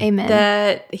 Amen.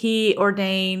 That he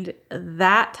ordained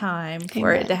that time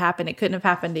for it to happen. It couldn't have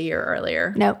happened a year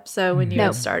earlier. Nope. So when you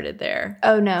had started there.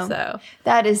 Oh, no. So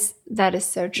that is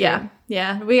so true. Yeah.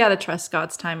 Yeah. We got to trust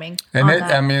God's timing. And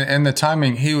and the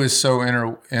timing, he was so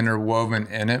interwoven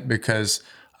in it because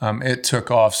it took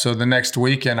off. So the next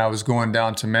weekend I was going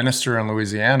down to minister in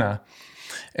Louisiana,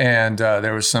 and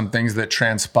there was some things that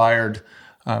transpired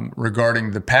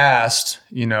regarding the past.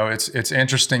 It's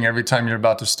interesting every time you're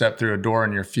about to step through a door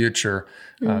in your future,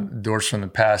 doors from the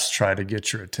past try to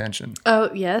get your attention.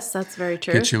 Oh, yes, that's very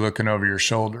true. Get you looking over your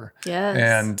shoulder. Yes.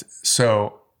 And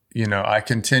so, I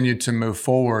continued to move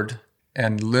forward,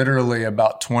 and literally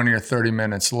about 20 or 30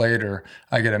 minutes later,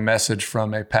 I get a message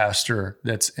from a pastor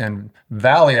that's in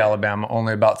Valley, Alabama,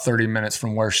 only about 30 minutes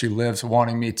from where she lives,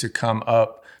 wanting me to come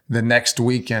up the next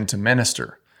weekend to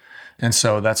minister. And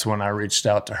so that's when I reached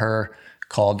out to her,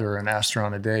 called her, and asked her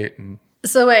on a date. And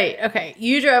so wait, okay.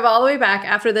 You drove all the way back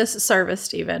after this service,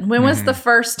 Stephen. When was the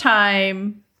first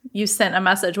time you sent a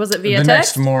message? Was it via text? The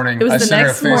next morning. It was I the sent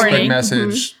next her a Facebook morning.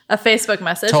 message. A Facebook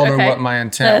message. Told her what my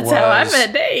intent was. That's how I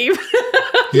met Dave.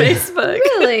 Facebook.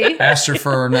 Really? Asked her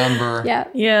for her number. Yeah.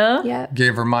 Yeah. Yeah.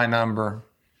 Gave her my number.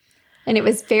 And it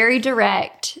was very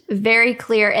direct, very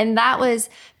clear. And that was,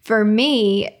 for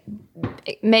me,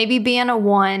 maybe being a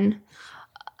 1,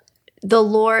 the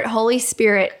Lord, Holy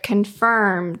Spirit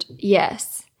confirmed,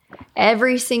 yes,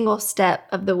 every single step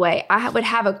of the way. I would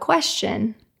have a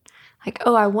question like,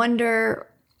 oh, I wonder,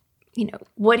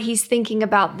 what he's thinking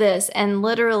about this. And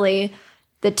literally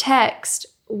the text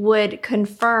would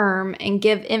confirm and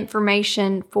give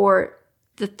information for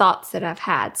the thoughts that I've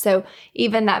had. So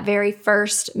even that very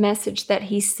first message that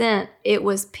he sent, it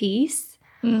was peace.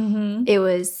 Mm-hmm.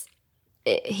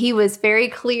 He was very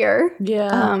clear.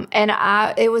 Yeah. And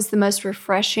it was the most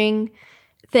refreshing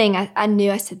thing. I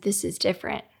knew, I said, this is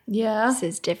different. Yeah. This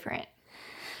is different.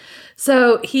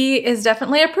 So he is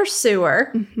definitely a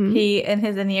pursuer. Mm-hmm. He, in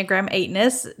his Enneagram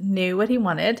 8-ness, knew what he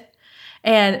wanted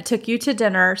and took you to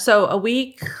dinner. So a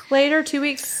week later, 2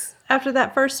 weeks after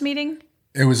that first meeting?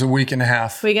 It was a week and a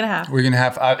half. Week and a half.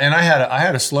 And I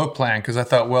had a slow plan because I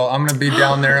thought, well, I'm going to be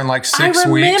down there in like 6 weeks. I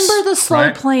remember the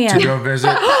slow plan. To go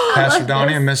visit Pastor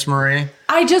Donnie and Miss Marie.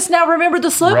 I just now remembered the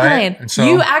slow plan. And so,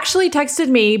 you actually texted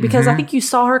me because I think you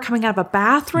saw her coming out of a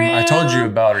bathroom. I told you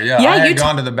about her. Yeah, I had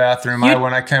gone to the bathroom.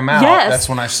 When I came out, that's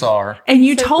when I saw her. And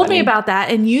you told me about that.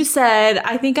 And you said,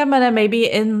 I think I'm going to maybe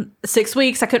in 6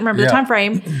 weeks, I couldn't remember the time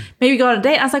frame, maybe go on a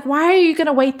date. I was like, why are you going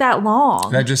to wait that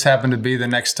long? That just happened to be the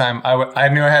next time. I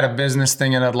knew I had a business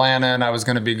thing in Atlanta and I was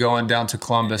going to be going down to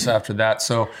Columbus after that.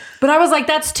 So, but I was like,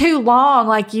 that's too long.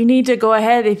 Like, you need to go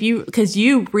ahead because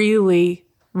you really,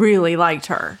 really liked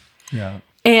her. Yeah.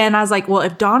 And I was like, well,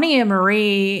 if Donnie and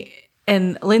Marie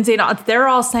and Lindsay, they're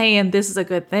all saying this is a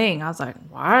good thing. I was like,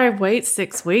 why wait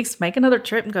 6 weeks? Make another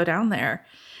trip and go down there.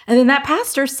 And then that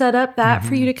pastor set up that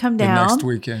for you to come down. The next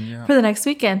weekend, yeah. For the next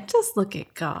weekend. Just look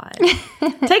at God.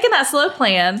 Taking that slow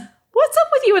plan. What's up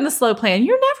with you in the slow plan?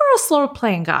 You're never a slow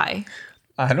plan guy.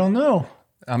 I don't know.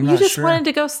 I'm not sure. You just wanted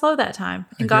to go slow that time.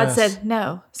 And God said,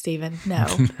 no, Stephen, no.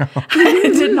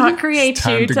 I did not create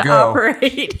you to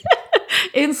operate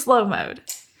in slow mode.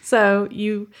 So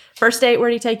first date, where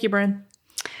do you take you, Bryn?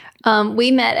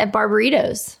 We met at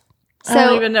Barbaritos. So I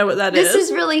don't even know what that is. This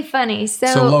is really funny. So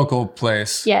it's a local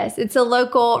place. Yes, it's a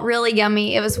local, really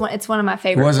yummy. It's one of my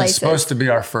favorite places. It wasn't supposed to be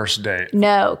our first date.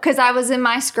 No, because I was in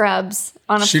my scrubs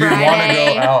on a Friday. She didn't want to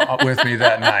go out with me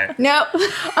that night. Nope.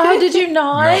 Oh, did you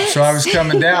not? No. So I was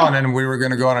coming down and we were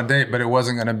going to go on a date, but it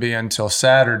wasn't going to be until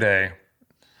Saturday.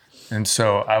 And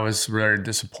so I was very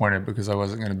disappointed because I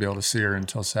wasn't going to be able to see her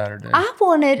until Saturday. I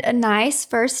wanted a nice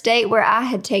first date where I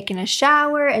had taken a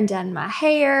shower and done my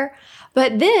hair.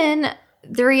 But then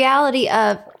the reality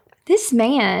of this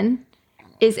man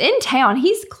is in town.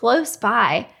 He's close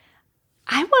by.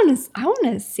 I want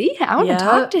to see him. I want to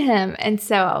talk to him. And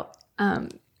so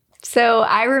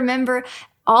I remember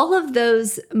all of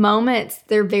those moments.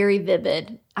 They're very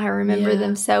vivid. I remember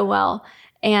them so well.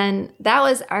 And that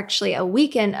was actually a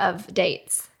weekend of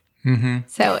dates. Mm-hmm.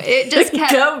 So it just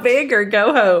kept... Go big or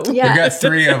go home. Yeah. We got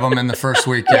 3 of them in the first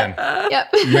weekend.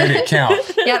 Yep. Made it count.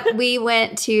 Yep. We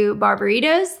went to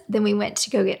Barbaritos. Then we went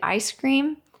to go get ice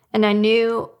cream. And I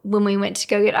knew when we went to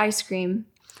go get ice cream,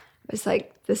 I was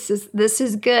like, this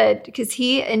is good. Because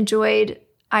he enjoyed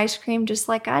ice cream just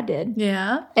like I did.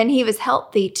 Yeah. And he was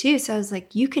healthy too. So I was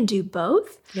like, you can do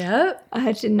both? Yep.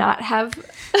 I did not have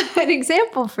an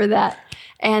example for that.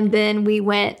 And then we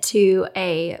went to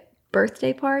a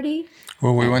birthday party.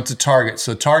 Well, we went to Target.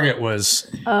 So Target was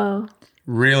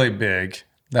really big.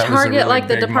 That Target, was a really like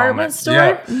the big department moment. store?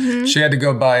 Yeah. Mm-hmm. She had to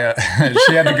go buy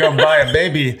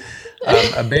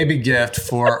a baby gift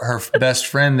for her best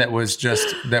friend that was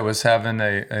having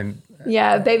a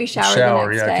baby shower the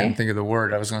next day. I couldn't think of the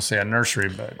word. I was going to say a nursery,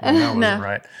 but that wasn't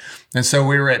right. And so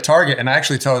we were at Target, and I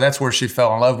actually told her that's where she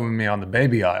fell in love with me, on the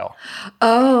baby aisle.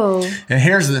 Oh. And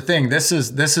here's the thing. This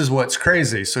is what's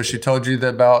crazy. So she told you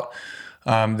that about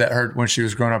that when she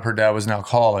was growing up, her dad was an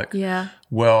alcoholic. Yeah.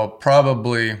 Well,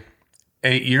 probably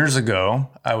 8 years ago,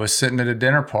 I was sitting at a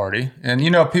dinner party, and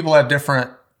people have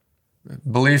different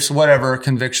beliefs, whatever,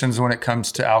 convictions when it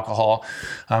comes to alcohol.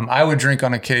 I would drink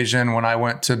on occasion when I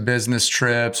went to business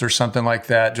trips or something like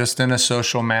that, just in a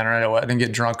social manner. I didn't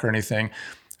get drunk or anything.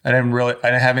 I didn't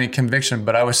have any conviction,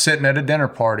 but I was sitting at a dinner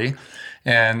party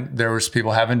and there was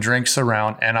people having drinks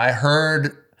around, and I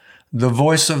heard the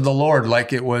voice of the Lord,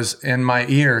 like it was in my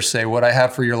ear, say, "What I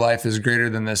have for your life is greater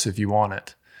than this if you want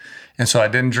it." And so I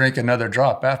didn't drink another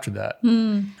drop after that.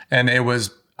 And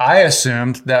I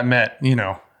assumed that meant,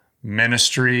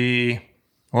 ministry,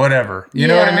 whatever. You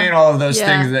know what I mean? All of those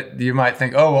things that you might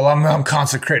think, oh, well, I'm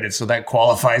consecrated, so that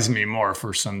qualifies me more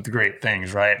for some great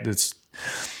things, right?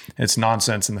 It's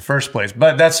nonsense in the first place.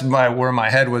 But that's where my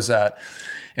head was at.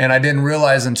 And I didn't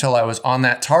realize until I was on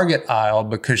that Target aisle,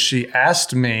 because she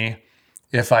asked me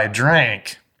if I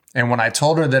drank. And when I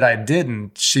told her that I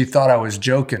didn't, she thought I was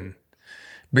joking.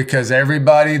 Because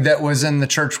everybody that was in the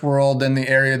church world in the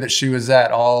area that she was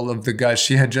at, all of the guys,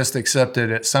 she had just accepted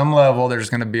at some level there's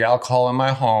going to be alcohol in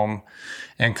my home.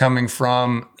 And coming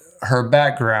from her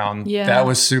background, that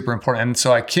was super important. And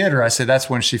so I kid her. I said, that's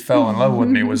when she fell in love with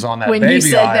me, was on that baby aisle. When you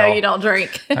said, no, you don't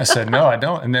drink. I said, no, I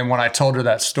don't. And then when I told her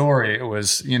that story, it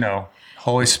was,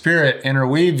 Holy Spirit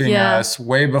interweaving us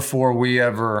way before we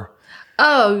ever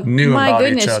knew about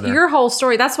each other. Your whole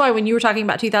story. That's why when you were talking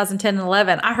about 2010 and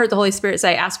 11, I heard the Holy Spirit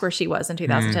say, ask where she was in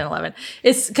 2010 and 11.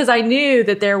 It's because I knew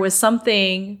that there was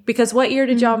something, because what year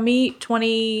did y'all meet?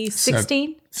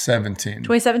 2016?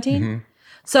 2017? Mm-hmm.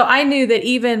 So I knew that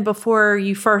even before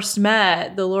you first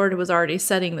met, the Lord was already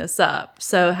setting this up.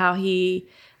 So how he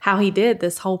did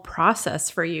this whole process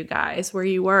for you guys, where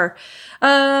you were.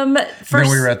 Then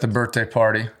we were at the birthday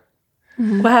party.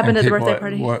 What happened at the birthday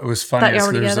party? What was funny is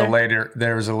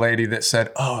there was a lady that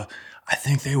said, "Oh, I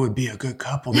think they would be a good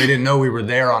couple." They didn't know we were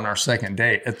there on our second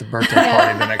date at the birthday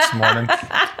party the next morning.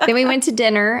 Then we went to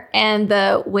dinner, and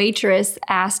the waitress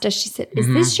asked us, she said, "Is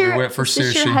this your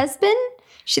husband?"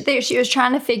 She was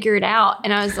trying to figure it out,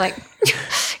 and I was like,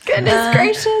 goodness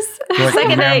gracious. Like,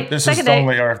 second date.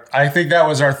 I think that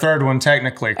was our third one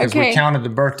technically, because we counted the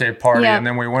birthday party and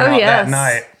then we went out that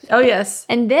night. Oh, yes.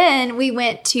 And then we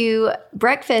went to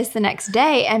breakfast the next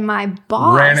day, and my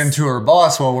boss ran into her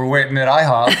boss while we're waiting at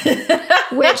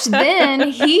IHOP. Which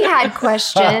then he had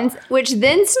questions, which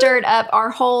then stirred up our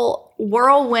whole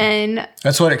whirlwind.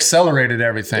 That's what accelerated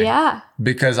everything. Yeah.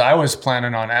 Because I was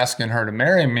planning on asking her to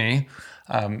marry me.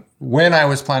 When I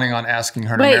was planning on asking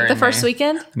her to marry me. Wait, the first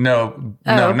weekend? No,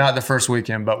 not the first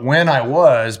weekend. But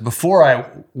before I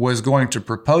was going to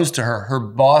propose to her, her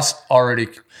boss already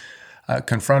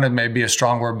confronted, may be a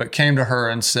strong word, but came to her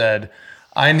and said,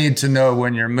 "I need to know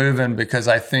when you're moving, because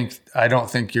I don't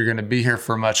think you're going to be here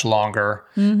for much longer.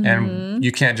 Mm-hmm. And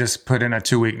you can't just put in a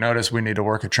 2-week notice. We need to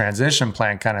work a transition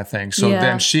plan," kind of thing. So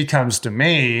then she comes to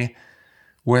me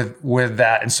with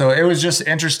that. And so it was just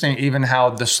interesting, even how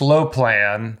the slow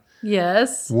plan there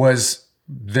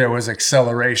was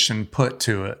acceleration put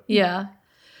to it. Yeah.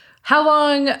 How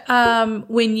long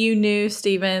when you knew,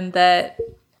 Stephen, that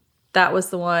was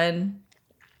the one,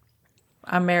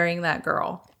 I'm marrying that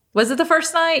girl? Was it the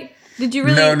first night? Did you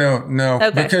really? No.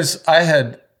 Okay. Because I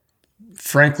had,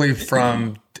 frankly,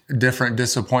 from different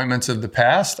disappointments of the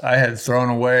past, I had thrown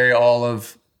away all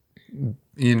of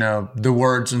the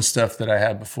words and stuff that I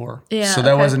had before. Yeah, so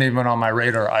that wasn't even on my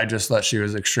radar. I just thought she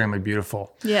was extremely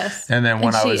beautiful. Yes. And then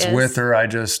when I was with her, I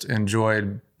just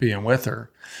enjoyed being with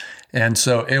her. And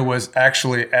so it was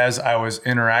actually as I was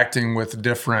interacting with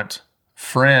different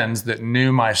friends that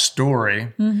knew my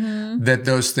story, that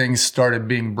those things started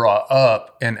being brought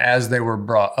up. And as they were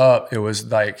brought up, it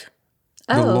was like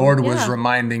the Lord was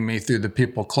reminding me through the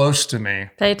people close to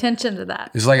me. Pay attention to that.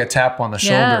 It's like a tap on the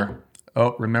shoulder.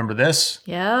 Oh, remember this?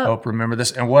 Yeah. Oh, remember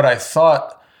this? And what I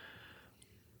thought,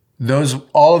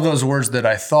 all of those words that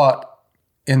I thought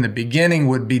in the beginning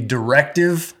would be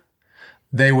directive,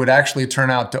 they would actually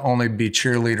turn out to only be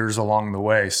cheerleaders along the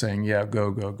way saying, yeah,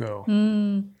 go, go, go.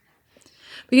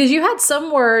 Because you had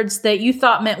some words that you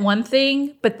thought meant one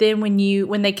thing, but then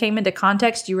when they came into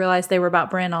context, you realized they were about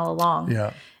Brent all along.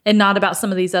 Yeah. and not about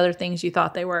some of these other things you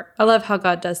thought they were. I love how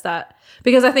God does that,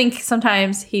 because I think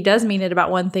sometimes he does mean it about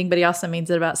one thing, but he also means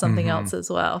it about something else as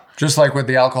well. Just like with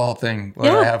the alcohol thing, what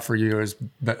I have for you is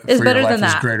better than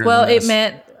that. Well, it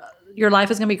meant your life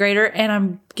is going to be greater, and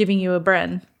I'm giving you a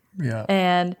Bryn. Yeah.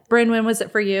 And Bryn, when was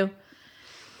it for you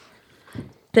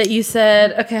that you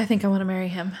said, okay, I think I want to marry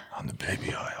him? On the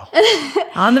baby aisle.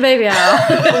 On the baby aisle.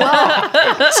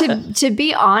 Well, to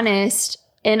be honest,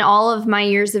 in all of my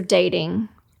years of dating,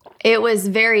 it was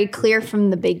very clear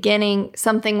from the beginning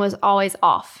something was always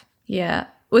off. Yeah.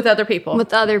 With other people.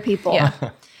 Yeah.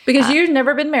 Because you've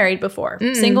never been married before.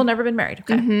 Single, never been married.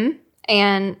 Okay. Mm-hmm.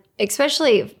 And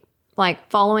especially like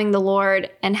following the Lord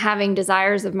and having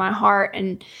desires of my heart.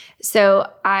 And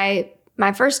so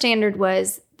my first standard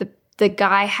was the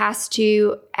guy has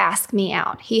to ask me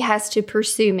out. He has to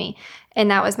pursue me.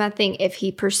 And that was my thing. If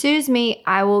he pursues me,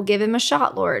 I will give him a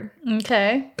shot, Lord.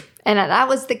 Okay. And that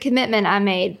was the commitment I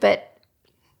made. But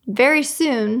very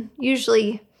soon,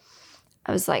 usually,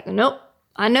 I was like, nope,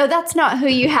 I know that's not who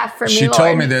you have for me, She Lord.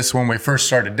 told me this when we first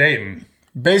started dating.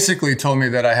 Basically told me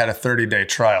that I had a 30-day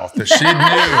trial, that she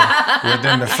knew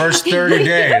within the first 30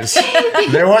 days,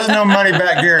 there was no money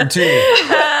back guarantee.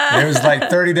 It was like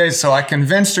 30 days. So I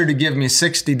convinced her to give me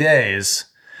 60 days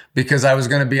because I was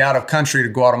going to be out of country to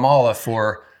Guatemala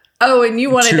for and you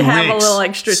wanted 2 to have weeks. a little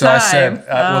extra so time. I said,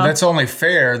 well, that's only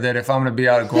fair that if I'm going to be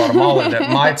out of Guatemala, that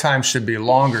my time should be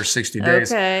longer, 60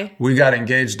 days. Okay. We got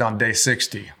engaged on day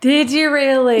 60. Did you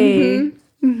really?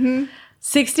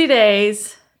 60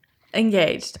 days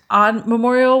engaged on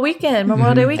Memorial Day weekend.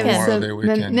 Memorial Day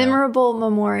weekend, memorable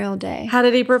Memorial Day. How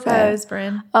did he propose,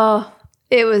 Bryn? Oh,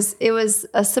 it was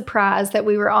a surprise that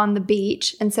we were on the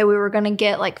beach, and so we were going to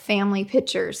get like family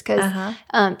pictures because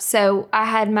so I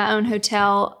had my own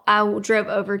hotel. I drove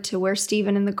over to where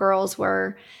Stephen and the girls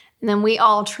were, and then we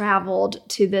all traveled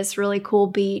to this really cool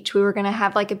beach. We were going to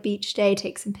have like a beach day,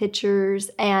 take some pictures,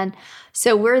 and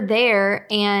so we're there,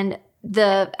 and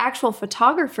the actual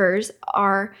photographers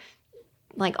are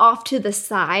like off to the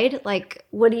side, like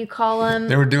what do you call them?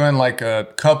 They were doing like a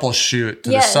couple shoot to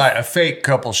the side, a fake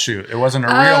couple shoot. It wasn't a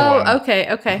real one.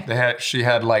 Okay. She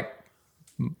had like,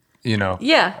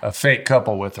 a fake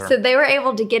couple with her. So they were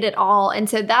able to get it all. And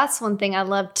so that's one thing I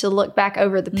love to look back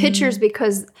over the pictures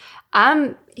because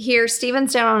I'm here,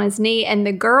 Steven's down on his knee, and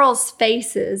the girls'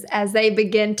 faces as they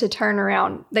begin to turn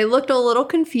around, they looked a little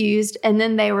confused, and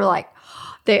then they were like,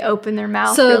 they opened their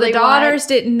mouth. So really the daughters wide.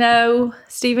 didn't know.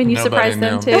 Steven, you Nobody surprised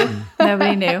them too?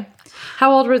 Nobody knew.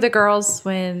 How old were the girls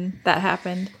when that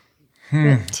happened?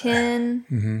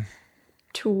 10,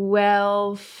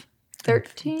 12,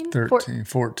 13, 14.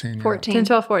 14. 10,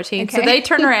 12, 14. Okay. So they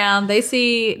turn around. They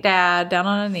see Dad down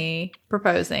on a knee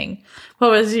proposing.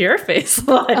 What was your face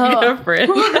like,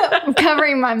 Bryn? I'm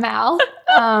covering my mouth.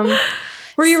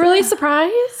 Were you really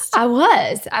surprised? I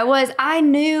was.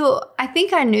 I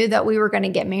think I knew that we were going to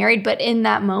get married, but in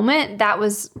that moment, that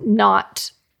was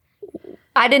not,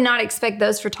 I did not expect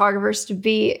those photographers to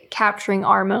be capturing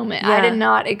our moment. Yeah. I did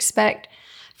not expect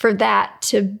for that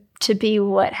to be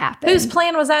what happened. Whose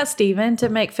plan was that, Steven, to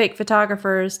make fake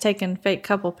photographers taking fake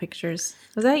couple pictures?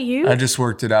 Was that you? I just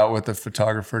worked it out with a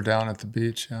photographer down at the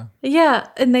beach. Yeah. Yeah,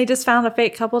 and they just found a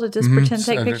fake couple to just pretend to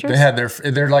take pictures? They had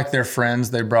they're like their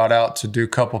friends they brought out to do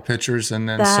couple pictures, and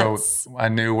then so I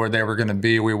knew where they were going to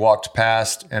be. We walked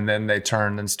past, and then they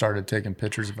turned and started taking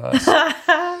pictures of us.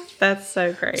 That's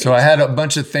so great. So I had a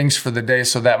bunch of things for the day.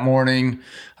 So that morning,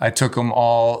 I took them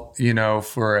all,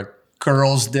 for a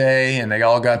girls' day, and they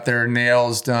all got their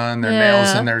nails done, their nails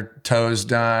and their toes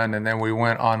done, and then we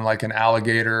went on like an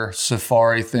alligator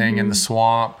safari thing in the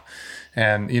swamp,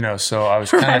 and so I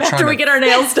was kind of trying after we get our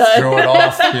nails done, throw it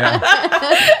off. Yeah,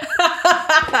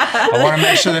 I want to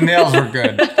make sure the nails were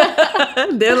good.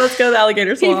 Then let's go to the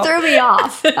alligator swamp. He threw me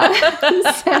off.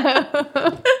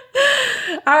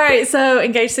 All right, so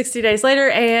engaged 60 days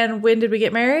later, and when did we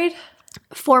get married?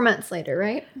 4 months later,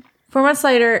 right? 4 months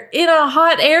later, in a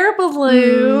hot air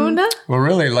balloon. Well,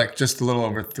 really, like just a little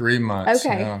over 3 months.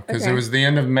 Okay. Because it was the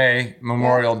end of May,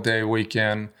 Memorial Day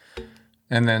weekend.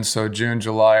 And then so June,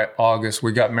 July, August,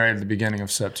 we got married at the beginning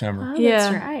of September. Oh,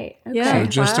 that's right. Okay. Yeah. So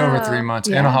just over 3 months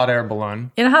in a hot air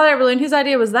balloon. In a hot air balloon. Whose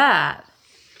idea was that?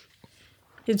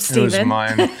 It's Steven. It was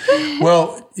mine.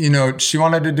 Well, she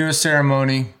wanted to do a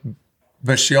ceremony,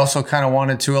 but she also kind of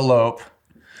wanted to elope.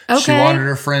 Okay. She wanted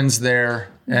her friends there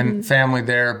and family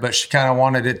there, but she kind of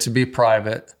wanted it to be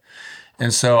private.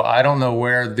 And so I don't know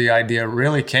where the idea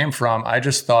really came from. I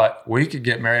just thought we could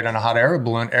get married on a hot air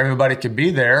balloon. Everybody could be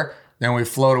there. Then we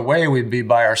float away. We'd be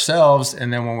by ourselves.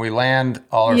 And then when we land,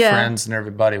 all our friends and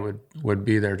everybody would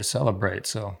be there to celebrate.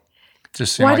 So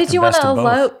just seemed Why like did the you want best to of both.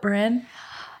 elope, Bryn?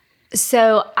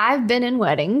 So I've been in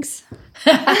weddings.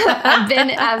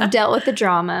 I've dealt with the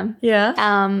drama.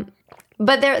 Yeah.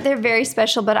 But they're very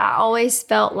special. But I always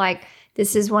felt like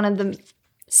this is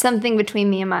something between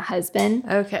me and my husband.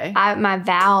 Okay. My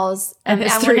vows and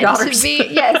his I 3 wanted daughters. It to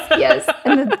be, yes,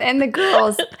 and the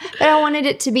girls. But I wanted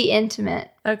it to be intimate.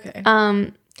 Okay.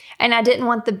 And I didn't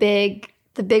want the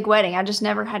big wedding. I just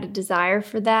never had a desire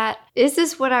for that. Is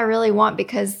this what I really want?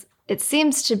 Because it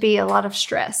seems to be a lot of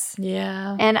stress.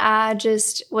 Yeah. And I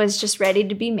was just ready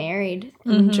to be married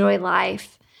and enjoy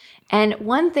life. And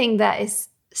one thing that is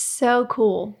so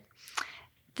cool,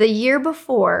 the year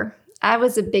before, I'm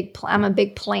a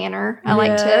big planner. I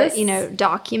like to,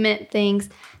 document things.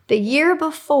 The year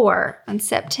before, on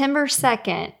September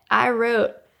 2nd, I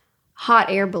wrote hot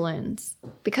air balloons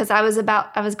because I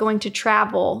was going to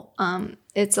travel.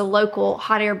 It's a local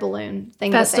hot air balloon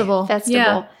thing. Festival.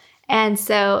 Yeah. And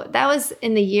so that was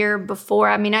in the year before.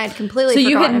 I mean, I had completely forgotten. So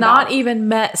you had not even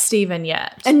met Stephen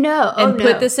yet? No. And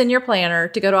put this in your planner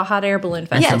to go to a hot air balloon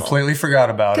festival? Yes. Completely forgot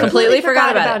about it. Completely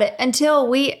forgot about it. Until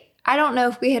I don't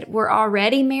know if were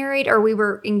already married or we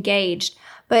were engaged,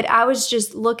 but I was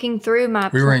just looking through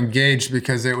We were engaged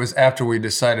because it was after we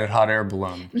decided hot air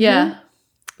balloon. Yeah. Mm-hmm.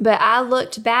 But I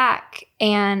looked back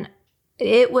and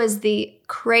it was the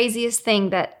craziest thing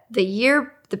that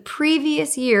the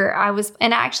previous year I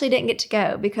actually didn't get to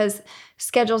go because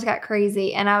schedules got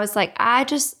crazy. And I was like, I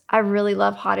really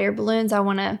love hot air balloons. I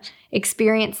want to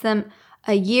experience them.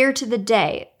 A year to the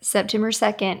day, September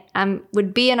 2nd, I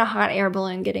would be in a hot air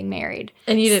balloon getting married.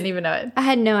 And you didn't even know it? I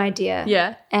had no idea.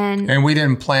 Yeah. And we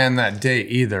didn't plan that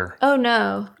date either. Oh,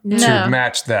 no. To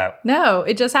match that. No,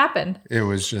 it just happened. It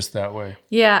was just that way.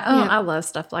 Yeah. Oh, I love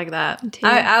stuff like that.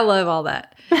 I love all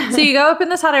that. So you go up in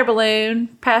this hot air balloon,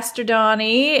 Pastor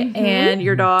Donnie and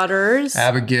your daughters.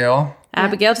 Abigail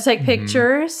To take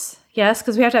pictures. Yes,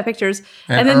 because we have to have pictures.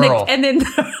 And then Earl.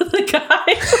 the guy,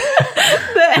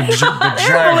 the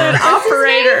driver.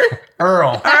 operator.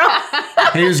 Earl.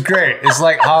 He was great. It's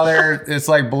like hot air. It's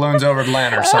like balloons over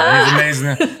Atlanta or something. He's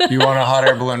amazing. You want a hot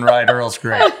air balloon ride? Earl's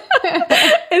great. And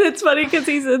it's funny because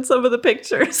he's in some of the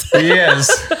pictures. He is.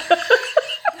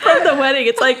 From the wedding.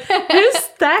 It's like, who's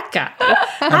that guy?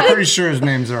 I'm pretty sure his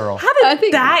name's Earl. How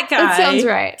did that guy that sounds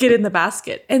right. get in the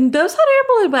basket? And those hot air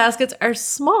balloon baskets are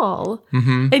small.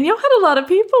 Mm-hmm. And y'all had a lot of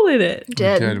people in it.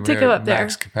 Did. To go up there.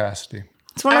 Max capacity.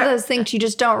 It's one of those things you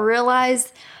just don't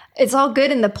realize. It's all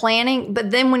good in the planning,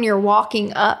 but then when you're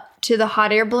walking up to the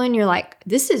hot air balloon, you're like,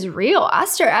 this is real. I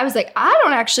was like, I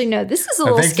don't actually know. This is a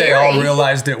little scary. They all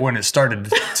realized it when it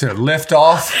started to lift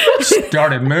off,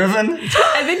 started moving.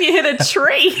 And then you hit a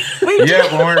tree. When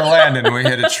we were landing, we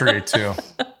hit a tree too.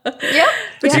 Yep.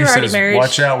 But you were already married.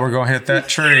 Watch out, we're going to hit that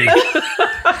tree.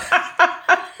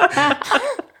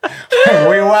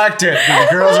 We whacked it. The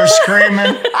girls are screaming.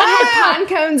 I had pine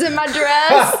cones in my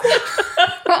dress.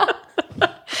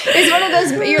 It's one of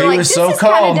those, you're like, this is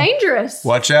kind of dangerous.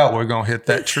 Watch out, we're going to hit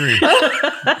that tree.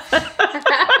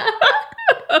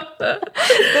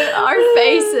 Our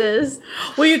faces.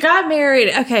 Well, you got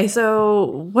married. Okay,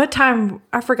 so what time?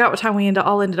 I forgot what time we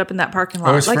all ended up in that parking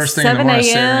lot. It was like first thing in the morning,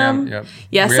 7 a.m. Yep.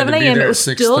 Yeah, 7 a.m. It was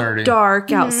still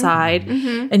dark outside.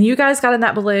 And you guys got in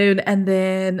that balloon. And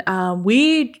then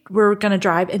we were going to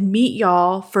drive and meet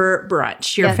y'all for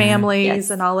brunch, your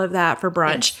families and all of that for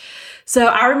brunch. Yes. So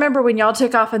I remember when y'all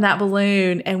took off in that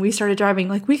balloon and we started driving,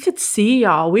 like we could see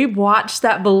y'all. We watched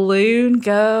that balloon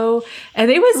go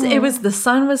and it was the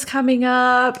sun was coming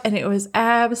up and it was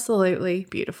absolutely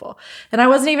beautiful. And I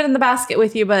wasn't even in the basket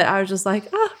with you, but I was just like,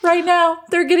 right now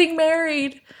they're getting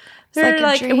married. They're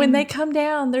like when they come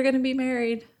down, they're going to be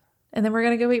married. And then we're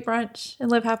going to go eat brunch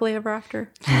and live happily ever after.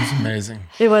 It was amazing.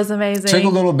 It was amazing. Took a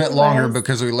little bit longer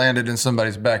because we landed in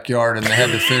somebody's backyard and they had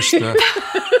to fish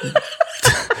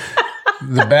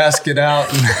the basket out.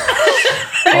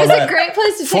 It was a great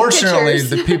place to take Fortunately, pictures.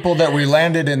 the people that we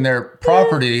landed in their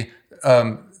property,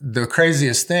 the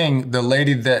craziest thing, the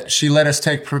lady that she let us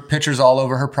take pictures all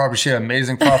over her property. She had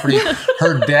amazing property.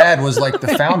 Her dad was like the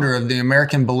founder of the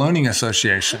American Ballooning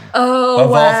Association. Oh,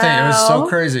 of all things. It was so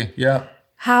crazy. Yeah.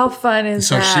 How fun is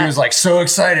that? So she was like so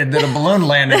excited that a balloon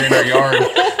landed in her yard.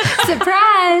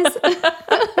 Surprise!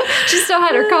 She still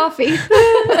had her coffee.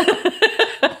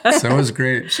 So it was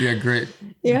great. She had great,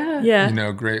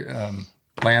 great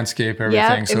landscape, everything.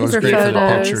 Yeah, so it was great for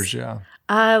the pictures. Yeah.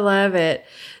 I love it.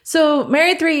 So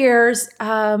married 3 years,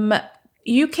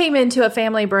 you came into a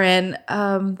family, Bryn,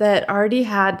 that already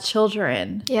had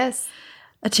children. Yes.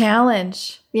 A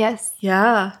challenge. Yes.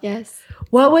 Yeah. Yes.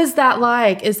 What was that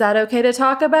like? Is that okay to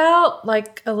talk about?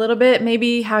 Like a little bit,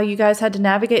 maybe how you guys had to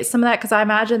navigate some of that? Because I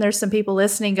imagine there's some people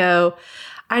listening go,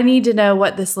 I need to know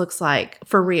what this looks like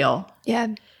for real. Yeah.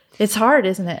 It's hard,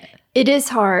 isn't it? It is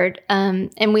hard.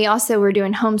 And we also were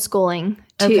doing homeschooling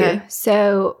too. Okay.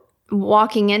 So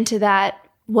walking into that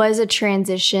was a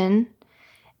transition.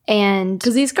 And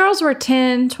because these girls were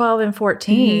 10, 12, and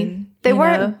 14. Mm-hmm. They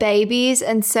weren't babies.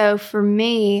 And so for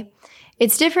me,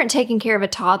 it's different taking care of a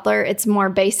toddler. It's more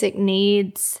basic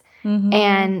needs. Mm-hmm.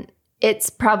 And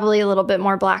it's probably a little bit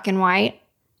more black and white.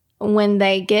 When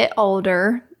they get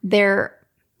older, they're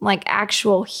like they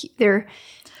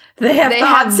have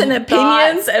thoughts and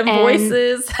opinions and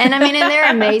voices. And I mean, and they're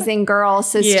amazing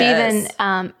girls. So yes. Stephen,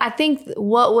 I think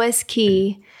what was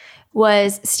key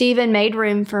was Stephen made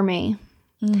room for me.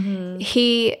 Mm-hmm.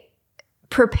 He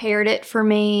prepared it for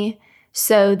me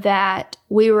so that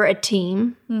we were a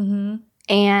team. Mm-hmm.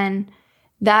 And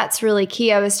that's really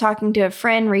key. I was talking to a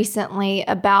friend recently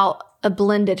about a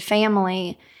blended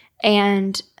family,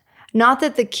 and not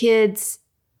that the kids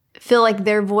feel like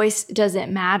their voice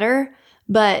doesn't matter,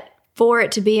 but for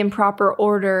it to be in proper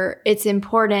order, it's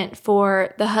important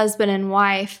for the husband and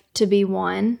wife to be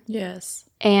one. Yes.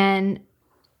 And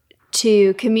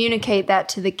to communicate that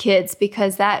to the kids,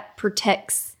 because that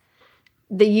protects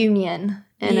the union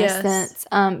in a sense.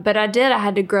 But I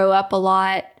had to grow up a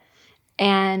lot.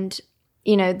 And,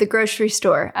 you know, the grocery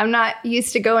store. I'm not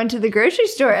used to going to the grocery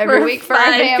store every week for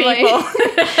our family.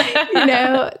 You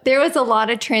know, there was a lot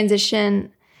of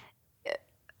transition,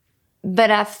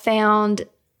 but I found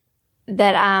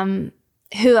that I'm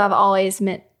who I've always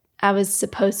meant I was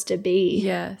supposed to be.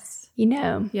 Yes. You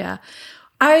know? Yeah.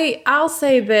 I'll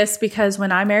say this because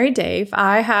when I married Dave,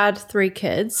 I had 3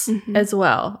 kids as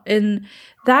well. And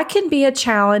that can be a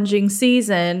challenging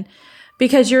season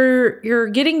because you're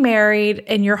getting married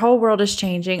and your whole world is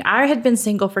changing. I had been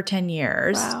single for 10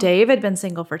 years. Wow. Dave had been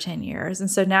single for 10 years.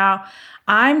 And so now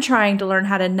I'm trying to learn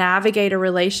how to navigate a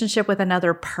relationship with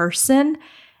another person.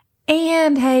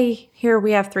 And hey, here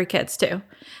we have 3 kids too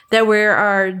that we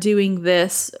are doing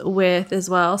this with as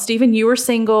well. Stephen, you were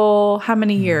single how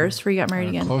many years before you got married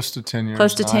again? Close to 10 years.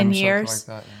 Close to 10 years.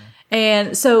 Like that, yeah.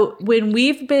 And so when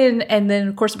we've been, and then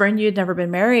of course, Brandon, you had never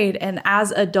been married. And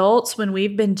as adults, when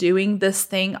we've been doing this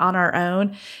thing on our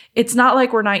own, it's not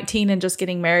like we're 19 and just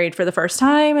getting married for the first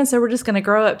time. And so we're just going to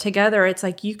grow up together. It's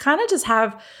like you kind of just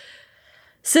have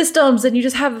systems and you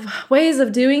just have ways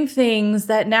of doing things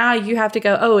that now you have to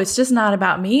go, oh, it's just not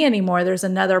about me anymore. There's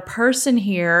another person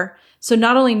here. So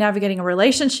not only navigating a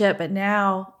relationship, but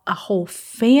now a whole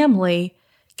family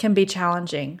can be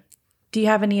challenging. Do you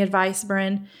have any advice,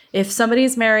 Bryn? If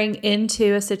somebody's marrying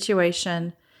into a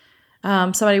situation,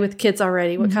 somebody with kids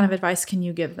already, what kind of advice can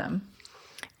you give them?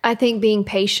 I think being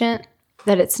patient,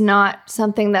 that it's not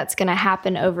something that's going to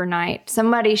happen overnight.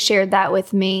 Somebody shared that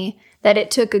with me, that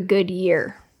it took a good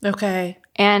year. Okay.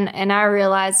 And I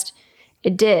realized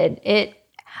it did.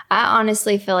 I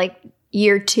honestly feel like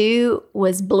year 2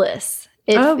 was bliss.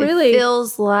 Really? It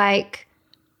feels like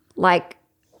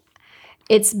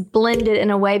it's blended in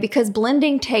a way, because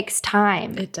blending takes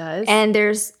time. It does. And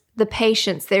there's the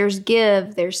patience, there's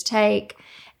give, there's take.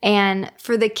 And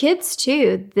for the kids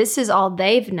too, this is all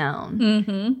they've known.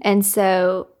 Mm-hmm. And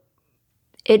so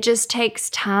it just takes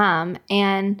time.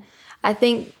 And I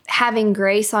think having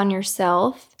grace on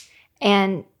yourself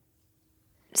and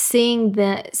seeing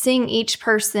each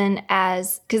person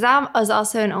as, because I was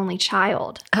also an only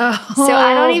child. Oh, so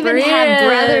I don't even have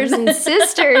brothers and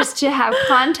sisters to have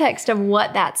context of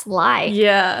what that's like.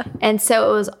 Yeah. And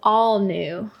so it was all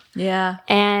new. Yeah.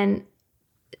 And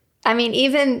I mean,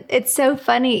 even, it's so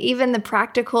funny, even the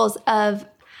practicals of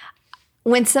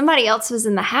when somebody else was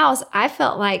in the house, I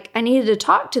felt like I needed to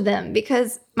talk to them,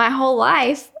 because my whole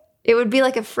life, it would be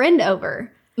like a friend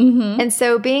over. Mm-hmm. And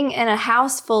so being in a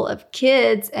house full of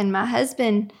kids and my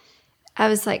husband, I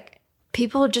was like,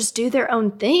 people just do their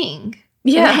own thing.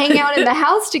 Yeah. And hang out in the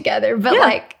house together.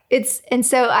 But and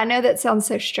so I know that sounds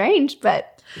so strange,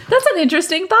 but. That's an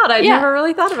interesting thought. I never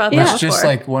really thought about that. It's just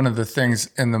like one of the things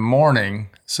in the morning.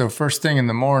 So first thing in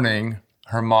the morning,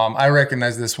 her mom, I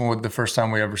recognize this one with the first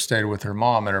time we ever stayed with her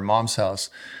mom at her mom's house.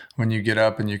 When you get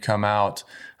up and you come out,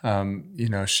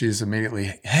 she's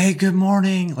immediately, hey, good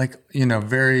morning. Like,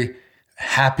 very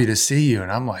happy to see you.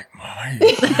 And I'm like, why are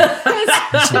you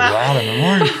so loud in the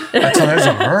morning? There's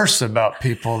a verse about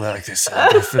people that like this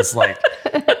like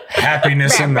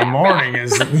happiness in the morning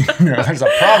is, there's a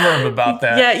proverb about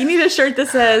that. Yeah. You need a shirt that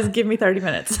says, give me 30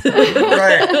 minutes.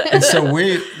 Right. And so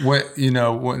with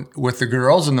the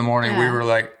girls in the morning, we were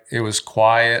like, it was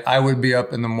quiet. I would be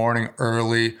up in the morning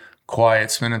early,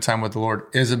 quiet, spending time with the Lord.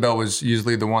 Isabel was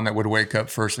usually the one that would wake up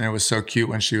first, and it was so cute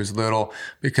when she was little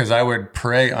because I would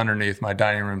pray underneath my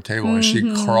dining room table and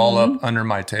she'd crawl up under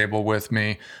my table with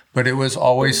me. But it was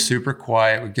always super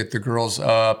quiet. We'd get the girls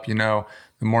up, you know,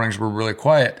 the mornings were really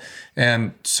quiet.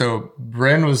 And so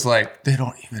Bryn was like, they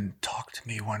don't even talk to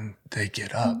me when they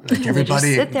get up. Like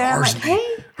everybody sit there, ignores I'm like, me.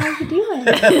 hey, how you doing?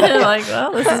 Like,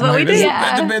 well, this is what we do.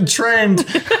 I've been trained.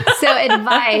 So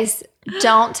advice,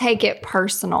 don't take it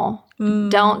personal.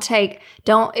 Don't,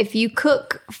 if you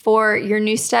cook for your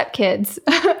new stepkids,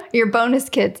 your bonus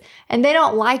kids, and they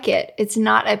don't like it, it's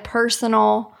not a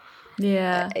personal,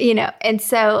 you know. And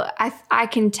so I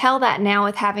can tell that now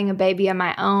with having a baby of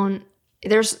my own.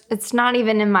 It's not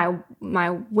even in my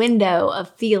window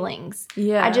of feelings.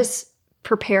 Yeah. I just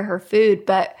prepare her food.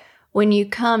 But when you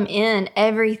come in,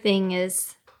 everything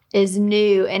is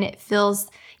new and it feels,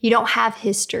 you don't have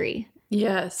history.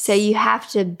 Yes. So you have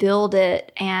to build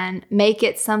it and make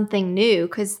it something new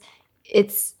because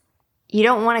you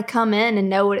don't want to come in and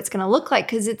know what it's going to look like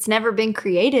because it's never been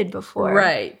created before.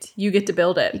 Right. You get to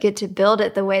build it. You get to build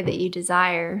it the way that you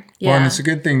desire. Yeah. Well, and it's a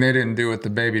good thing they didn't do what the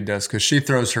baby does because she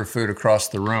throws her food across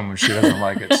the room when she doesn't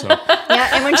like it. So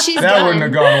yeah, and when she's that done, wouldn't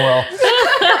have gone well.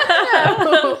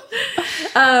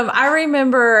 I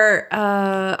remember,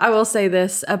 I will say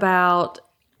this about,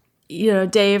 you know,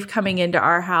 Dave coming into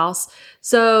our house.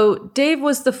 So Dave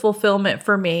was the fulfillment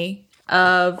for me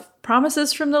of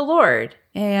promises from the Lord.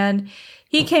 And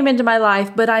he came into my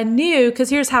life, but I knew, because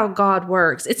here's how God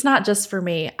works. It's not just for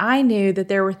me. I knew that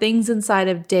there were things inside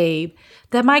of Dave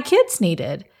that my kids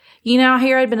needed. You know,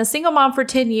 here I'd been a single mom for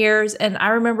 10 years, and I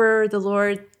remember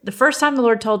the first time the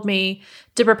Lord told me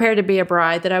to prepare to be a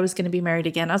bride, that I was going to be married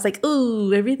again. I was like,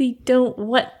 ooh, I really don't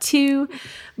want to.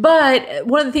 But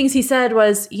one of the things he said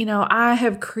was, you know, I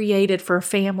have created for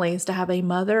families to have a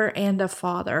mother and a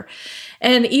father.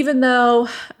 And even though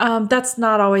that's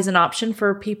not always an option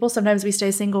for people, sometimes we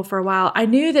stay single for a while, I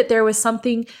knew that there was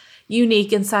something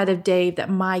unique inside of Dave that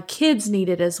my kids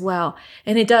needed as well.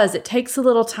 And it does. It takes a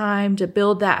little time to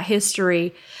build that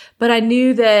history. But I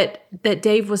knew that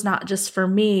Dave was not just for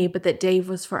me, but that Dave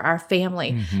was for our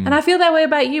family. Mm-hmm. And I feel that way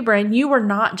about you, Bryn. You were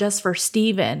not just for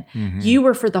Stephen. Mm-hmm. You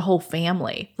were for the whole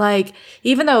family. Like,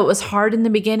 even though it was hard in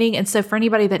the beginning. And so for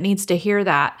anybody that needs to hear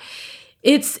that,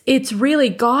 it's really,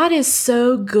 God is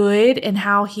so good in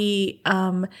how he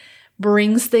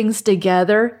brings things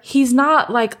together. He's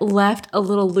not like left a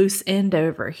little loose end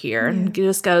over here and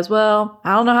just goes, well,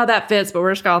 I don't know how that fits, but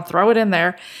we're just going to throw it in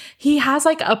there. He has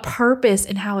like a purpose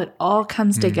in how it all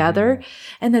comes together,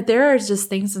 and that there are just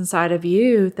things inside of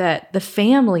you that the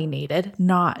family needed,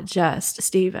 not just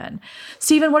Stephen.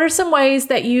 Stephen, what are some ways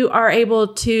that you are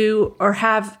able to or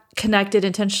have connected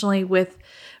intentionally with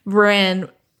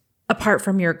Bryn apart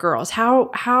from your girls?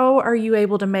 How are you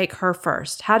able to make her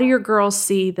first? How do your girls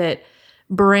see that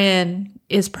Bryn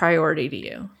is priority to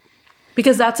you?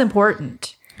 Because that's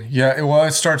important. Yeah, well,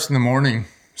 it starts in the morning.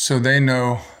 So they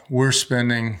know we're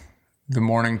spending the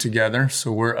morning together.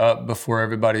 So we're up before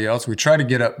everybody else. We try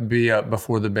to be up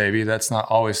before the baby. That's not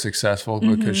always successful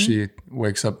because she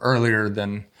wakes up earlier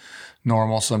than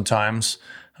normal sometimes,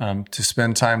 to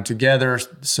spend time together.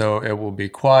 So it will be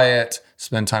quiet,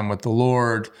 spend time with the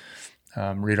Lord,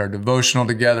 read our devotional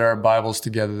together, our Bibles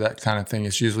together, that kind of thing.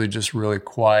 It's usually just really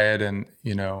quiet. And,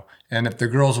 you know, and if the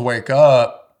girls wake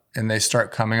up and they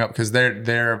start coming up, because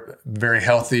they're very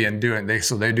healthy and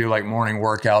so they do like morning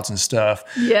workouts and stuff.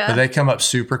 Yeah. But they come up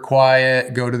super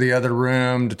quiet, go to the other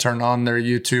room to turn on their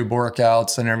YouTube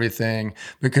workouts and everything,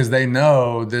 because they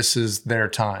know this is their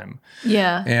time.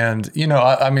 Yeah. And, you know,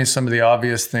 I mean, some of the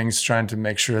obvious things, trying to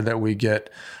make sure that we get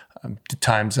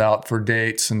times out for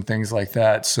dates and things like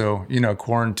that. So, you know,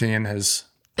 quarantine has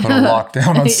put a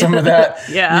lockdown on some of that.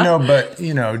 Yeah. You know, but,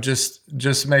 you know,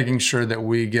 just making sure that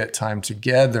we get time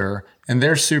together, and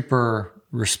they're super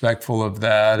respectful of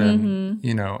that and,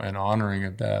 you know, and honoring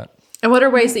of that. And what are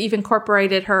ways that you've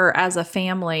incorporated her as a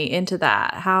family into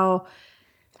that?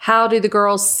 How do the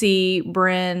girls see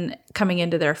Bryn coming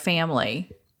into their family?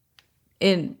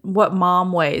 In what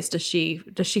mom ways does she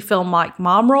film like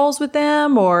mom roles with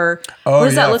them, or what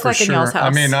does that look like in y'all's house? I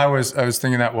mean, I was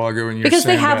thinking that a while ago when you were saying because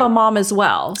they have that. A mom as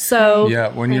well. So yeah,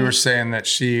 when you were saying that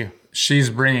she she's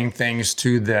bringing things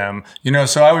to them,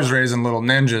 so I was raising little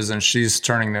ninjas and she's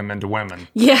turning them into women.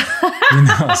 Yeah.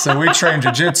 So we trained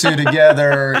jiu-jitsu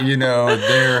together,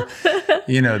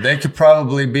 they could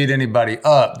probably beat anybody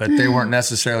up, but they weren't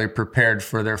necessarily prepared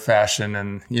for their fashion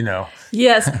and,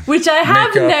 Yes, which I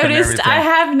have noticed. I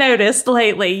have noticed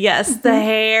lately. Yes, the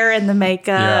hair and the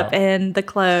makeup and the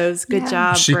clothes. Good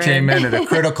job, She Bryn. came in at a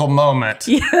critical moment.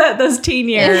 Yeah, those teen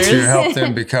years. To help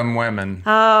them become women.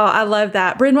 Oh, I love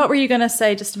that. Bryn, what were you going to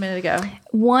say just a minute ago?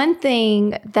 One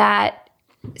thing that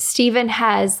Stephen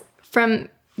has from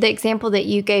the example that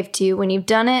you gave too, when you've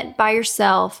done it by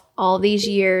yourself all these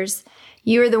years,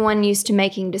 you're the one used to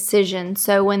making decisions.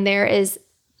 So when there is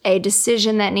a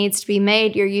decision that needs to be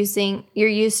made, you're used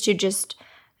to just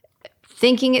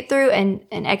thinking it through and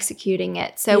executing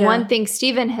it. So one thing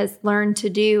Stephen has learned to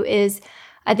do is,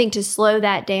 I think, to slow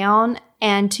that down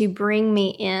and to bring me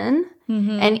in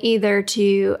and either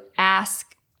to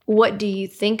ask, what do you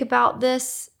think about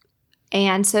this?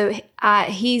 And so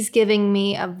he's giving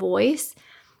me a voice.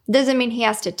 Doesn't mean he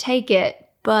has to take it,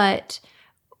 but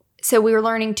so we were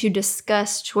learning to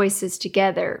discuss choices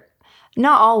together.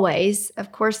 Not always,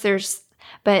 of course,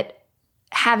 but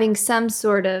having some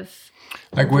sort of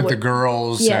like with the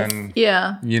girls and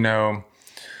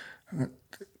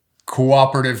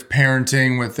cooperative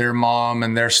parenting with their mom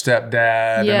and their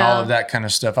stepdad and all of that kind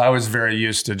of stuff. I was very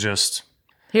used to just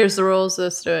here's the rules,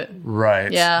 let's do it.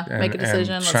 Right. Yeah, make a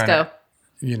decision, let's go.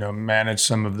 Manage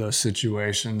some of those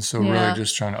situations. So really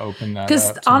just trying to open that up.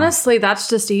 Because honestly, that's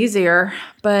just easier,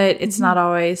 but it's not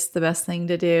always the best thing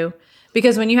to do.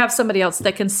 Because when you have somebody else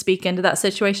that can speak into that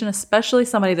situation, especially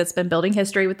somebody that's been building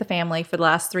history with the family for the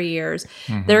last 3 years,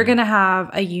 they're going to have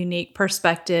a unique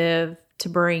perspective to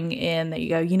bring in that you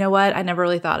go, you know what? I never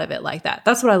really thought of it like that.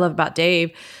 That's what I love about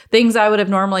Dave. Things I would have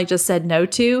normally just said no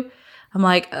to. I'm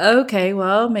like, okay,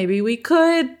 well, maybe we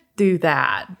could do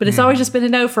that. But it's always just been a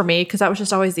no for me because that was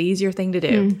just always the easier thing to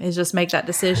do is just make that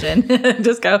decision.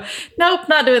 Just go, nope,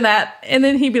 not doing that. And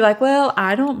then he'd be like, well,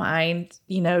 I don't mind,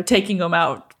 taking them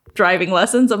out driving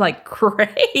lessons. I'm like,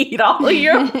 great, all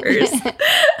yours.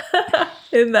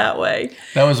 In that way.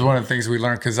 That was one of the things we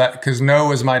learned because no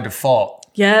was my default.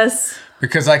 Yes.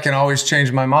 Because I can always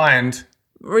change my mind.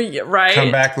 Right.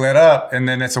 Come back lit up and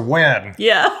then it's a win.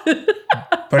 Yeah.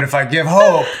 But if I give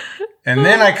hope and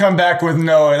then I come back with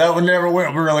no, that would never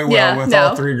went really well with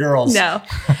all three girls. No.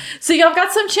 So y'all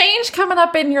got some change coming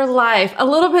up in your life, a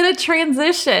little bit of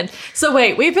transition. So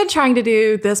wait, we've been trying to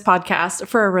do this podcast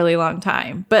for a really long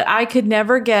time, but I could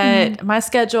never get my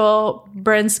schedule,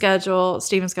 Bryn's schedule,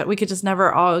 Stephen's schedule. We could just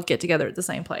never all get together at the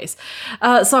same place.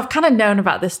 So I've kind of known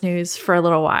about this news for a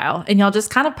little while, and y'all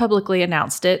just kind of publicly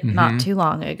announced it not too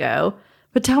long ago.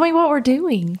 But tell me what we're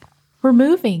doing. We're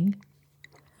moving.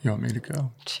 You want me to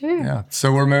go? Sure. Yeah.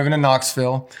 So we're moving to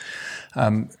Knoxville.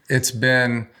 It's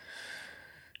been,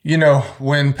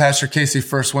 when Pastor Casey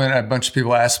first went, a bunch of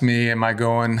people asked me, am I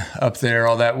going up there?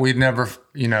 All that. We'd never,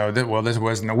 this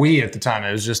wasn't a we at the time.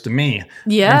 It was just a me.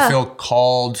 Yeah. I didn't feel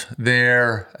called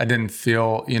there. I didn't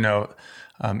feel,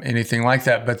 anything like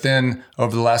that. But then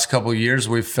over the last couple of years,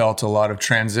 we've felt a lot of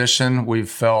transition. We've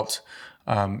felt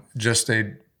just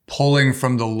a pulling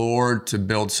from the Lord to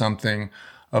build something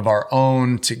of our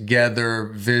own together,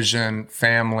 vision,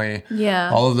 family,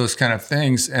 all of those kind of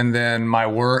things. And then my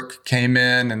work came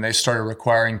in and they started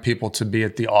requiring people to be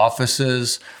at the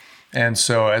offices. And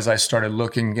so as I started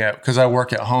looking at, because I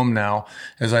work at home now,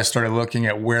 as I started looking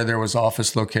at where there was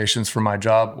office locations for my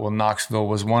job, well, Knoxville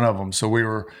was one of them. So we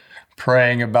were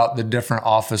praying about the different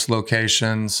office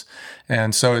locations.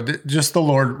 And so just the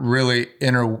Lord really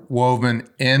interwoven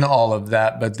in all of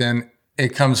that. But then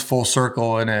it comes full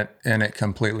circle and it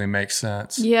completely makes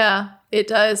sense. Yeah, it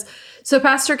does. So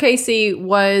Pastor Casey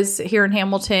was here in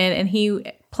Hamilton and he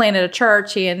planted a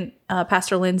church. He and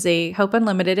Pastor Lindsay, Hope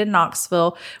Unlimited in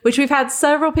Knoxville, which we've had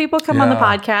several people come on the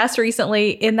podcast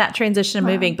recently in that transition of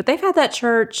moving. But they've had that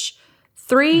church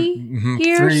 3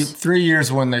 years? 3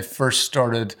 years when they first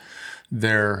started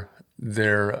their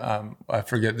I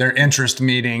forget, their interest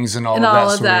meetings and all of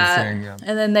that sort of thing. Yeah.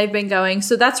 And then they've been going.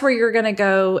 So that's where you're going to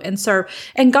go and serve.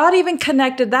 And God even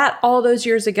connected that all those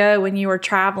years ago when you were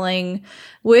traveling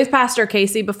with Pastor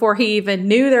Casey before he even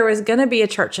knew there was going to be a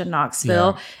church in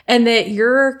Knoxville and that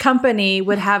your company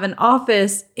would have an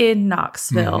office in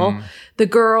Knoxville. The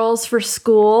girls for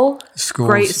schools,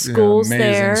 great schools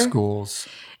there. Amazing schools.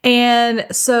 And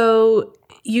so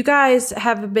you guys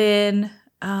have been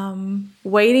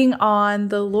waiting on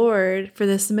the Lord for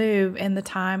this move, and the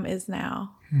time is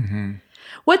now.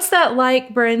 What's that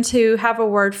like, Bryn, to have a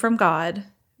word from God,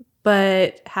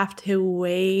 but have to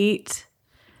wait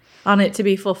on it to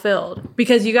be fulfilled,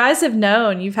 because you guys have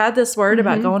known, you've had this word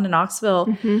about going to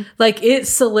Knoxville. Like, it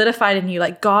solidified in you.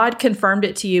 Like, God confirmed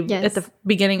it to you at the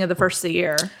beginning of the first of the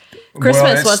year.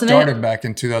 Christmas, wasn't it? It started back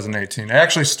in 2018. It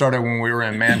actually started when we were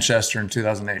in Manchester in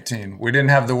 2018. We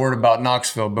didn't have the word about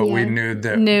Knoxville, but we knew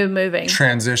that moving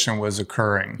transition was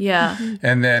occurring. Yeah.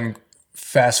 And then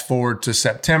fast forward to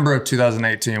September of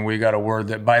 2018, we got a word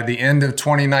that by the end of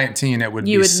 2019, it would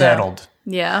be settled. Know.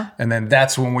 Yeah. And then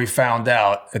that's when we found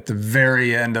out at the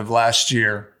very end of last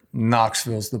year,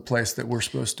 Knoxville's the place that we're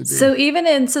supposed to be. So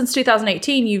even since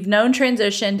 2018, you've known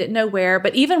transition, didn't know where,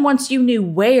 but even once you knew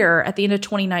where at the end of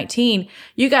 2019,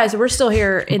 you guys were still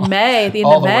here in May, the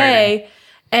end of May,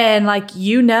 and like,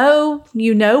 you know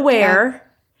where,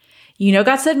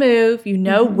 God said move,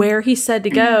 where he said to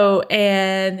go,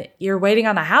 and you're waiting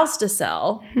on a house to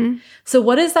sell. So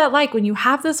what is that like when you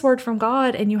have this word from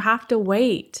God and you have to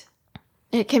wait?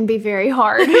 It can be very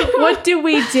hard. What do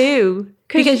we do?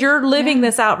 Because you're living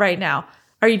this out right now.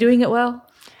 Are you doing it well?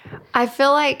 I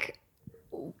feel like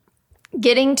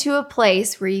getting to a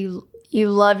place where you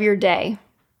love your day.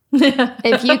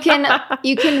 If you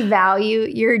can value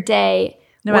your day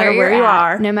no matter where you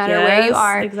are. No matter where you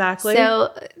are. Exactly.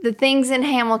 So the things in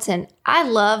Hamilton, I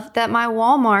love that my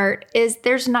Walmart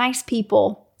there's nice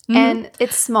people. And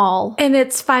it's small. And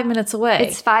it's 5 minutes away.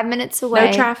 It's 5 minutes away.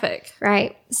 No traffic.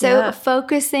 Right. So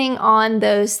focusing on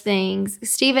those things,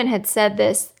 Stephen had said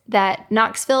this, that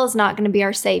Knoxville is not going to be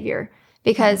our savior,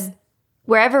 because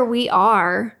wherever we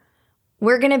are,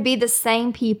 we're going to be the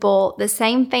same people, the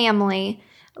same family.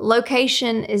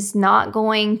 Location is not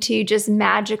going to just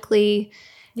magically.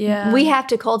 Yeah. We have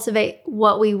to cultivate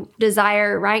what we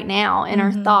desire right now in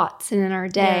our thoughts and in our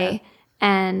day.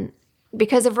 And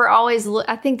because if we're always,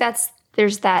 I think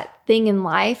there's that thing in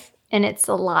life, and it's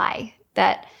a lie,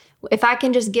 that if I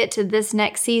can just get to this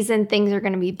next season, things are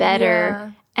going to be better.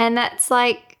 Yeah. And that's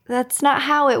not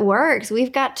how it works.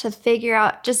 We've got to figure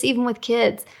out, just even with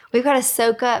kids, we've got to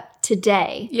soak up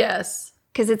today. Yes.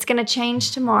 Because it's going to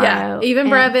change tomorrow. Yeah. Even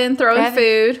Brevin throwing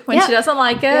food when she doesn't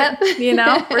like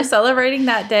it. We're celebrating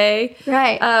that day.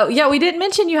 Right. We didn't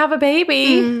mention you have a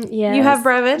baby. Yes. You have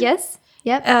Brevin. Yes.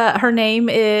 Yep. Her name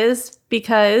is,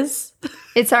 because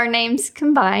it's our names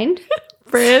combined.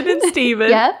 Fred and Steven.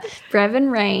 Yep.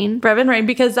 Brevin Rain. Brevin Rain,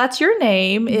 because that's your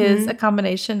name, is a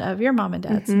combination of your mom and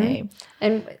dad's name.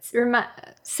 And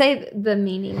say the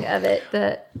meaning of it.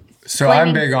 So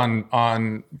I'm big on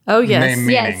name meanings.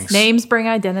 Yes. Names bring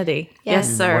identity. Yes,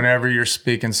 sir. Whenever you're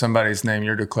speaking somebody's name,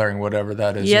 you're declaring whatever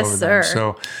that is over them.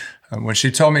 So when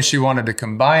she told me she wanted to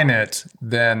combine it,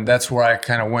 then that's where I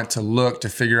kind of went to look to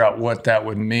figure out what that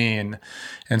would mean.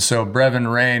 And so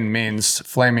Brevin Rain means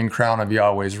flaming crown of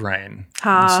Yahweh's reign. So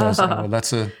I was like, well,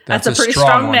 that's a pretty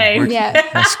strong name. Yeah.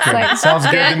 That's good. Sounds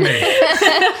good to me.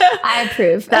 I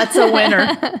approve. That's a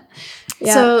winner.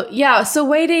 So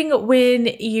waiting when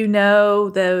you know,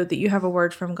 though, that you have a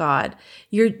word from God,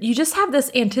 you just have this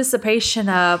anticipation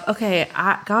of, okay,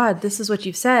 God, this is what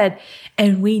you've said.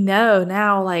 And we know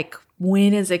now, like,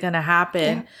 when is it going to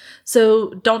happen? Yeah.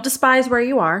 So don't despise where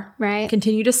you are. Right.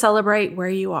 Continue to celebrate where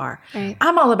you are. Right.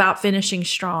 I'm all about finishing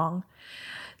strong.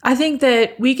 I think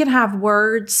that we can have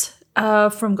words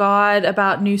from God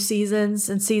about new seasons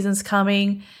and seasons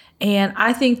coming. And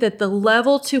I think that the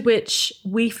level to which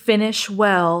we finish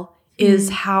well is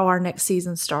how our next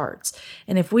season starts.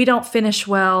 And if we don't finish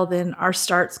well, then our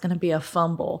start's going to be a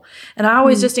fumble. And I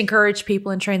always just encourage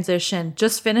people in transition,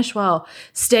 just finish well.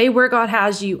 Stay where God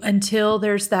has you until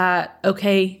there's that,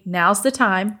 okay, now's the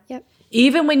time. Yep.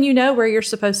 Even when you know where you're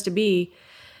supposed to be.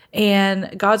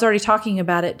 And God's already talking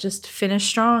about it. Just finish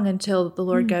strong until the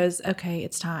Lord goes, okay,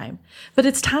 it's time. But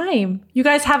it's time. You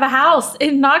guys have a house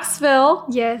in Knoxville.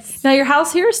 Yes. Now, your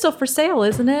house here is still for sale,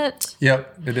 isn't it?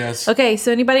 Yep, it is. Okay,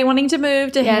 so anybody wanting to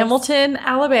move to Hamilton,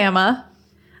 Alabama,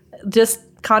 just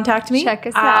contact me. Check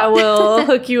us out. I will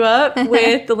hook you up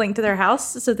with the link to their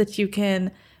house so that you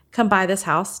can come buy this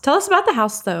house. Tell us about the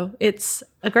house, though. It's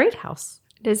a great house.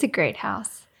 It is a great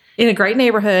house. In a great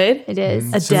neighborhood. It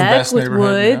is. A deck with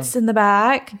woods in the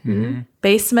back.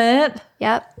 Basement.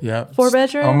 Yep. 4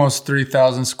 bedroom. Almost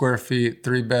 3,000 square feet,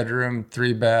 3 bedroom,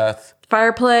 3 bath.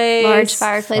 Fireplace. Large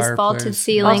fireplace, vaulted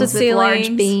ceilings with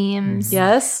large beams.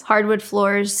 Yes. Hardwood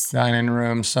floors. Dining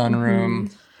room,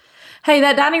 sunroom. Hey,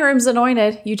 that dining room's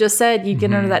anointed. You just said you'd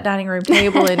get under that dining room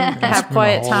table and have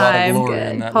quiet time.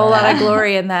 Whole lot of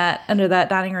glory in that, under that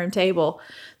dining room table.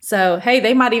 So, hey,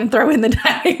 they might even throw in the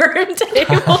dining room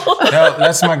table. No,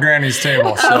 that's my granny's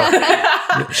table.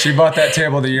 So she bought that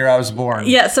table the year I was born.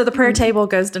 Yeah, so the prayer table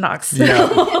goes to Knoxville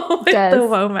with the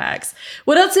Womax.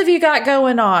 What else have you got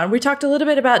going on? We talked a little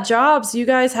bit about jobs. You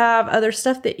guys have other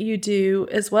stuff that you do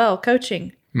as well,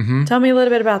 coaching. Mm-hmm. Tell me a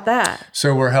little bit about that.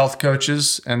 So we're health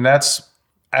coaches, and that's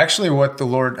actually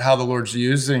how the Lord's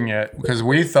using it, because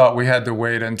we thought we had to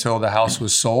wait until the house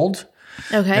was sold.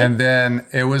 Okay. And then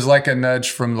it was like a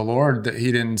nudge from the Lord that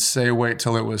he didn't say, wait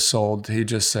till it was sold. He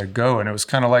just said, go. And it was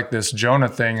kind of like this Jonah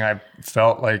thing. I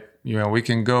felt like, we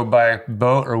can go by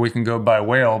boat or we can go by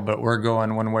whale, but we're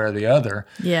going one way or the other.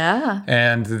 Yeah.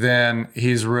 And then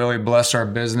he's really blessed our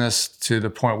business to the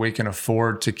point we can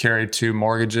afford to carry 2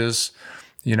 mortgages,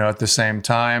 at the same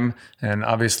time. And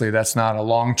obviously that's not a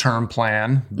long-term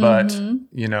plan, but,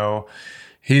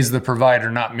 he's the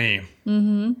provider, not me.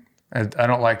 Mm-hmm. I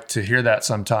don't like to hear that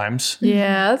sometimes.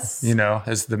 Yes.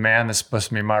 As the man, that's supposed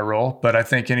to be my role. But I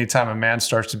think anytime a man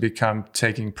starts to become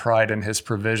taking pride in his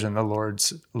provision, the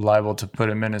Lord's liable to put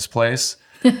him in his place.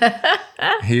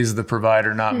 He's the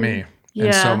provider, not me. Yeah.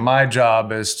 And so my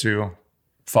job is to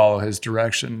follow his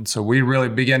direction. So we really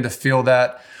began to feel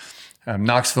that.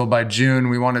 Knoxville, by June,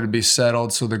 we wanted to be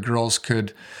settled so the girls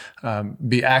could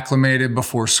be acclimated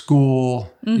before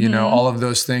school, all of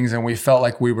those things. And we felt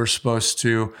like we were supposed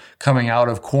to, coming out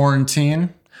of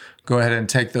quarantine, go ahead and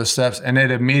take those steps. And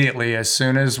it immediately, as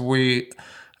soon as we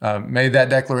made that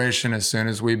declaration, as soon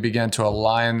as we began to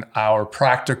align our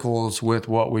practicals with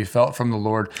what we felt from the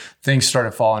Lord, things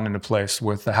started falling into place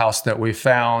with the house that we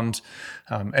found,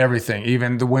 everything,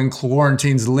 even when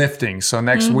quarantine's lifting. So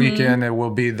next weekend, it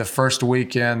will be the first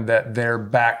weekend that they're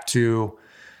back to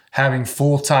having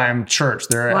full-time church.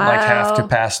 They're at like half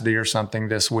capacity or something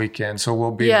this weekend. So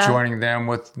we'll be joining them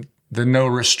with the no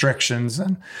restrictions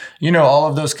and, all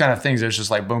of those kind of things. It's just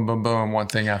like boom, boom, boom, one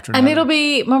thing after another. And it'll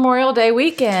be Memorial Day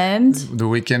weekend. The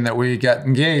weekend that we got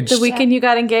engaged. The weekend you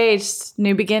got engaged.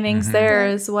 New beginnings there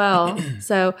as well.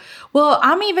 So,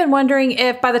 I'm even wondering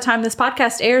if by the time this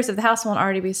podcast airs, if the house won't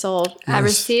already be sold. Yes. I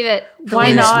receive it.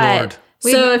 Why not? Lord.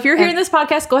 So if you're hearing this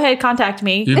podcast, go ahead, contact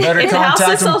me. You better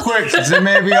contact them quick because it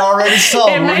may be already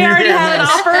sold. It may already have an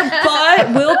offer,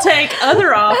 but we'll take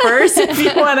other offers if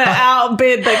you want to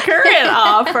outbid the current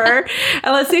offer.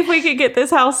 And let's see if we can get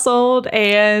this house sold.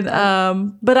 And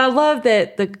but I love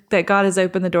that that God has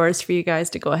opened the doors for you guys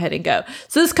to go ahead and go.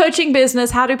 So this coaching business,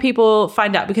 how do people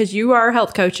find out? Because you are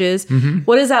health coaches.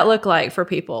 What does that look like for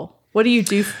people? What do you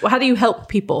do? How do you help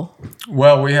people?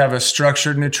 Well, we have a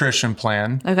structured nutrition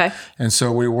plan. Okay. And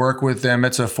so we work with them.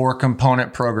 It's a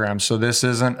 4-component program. So this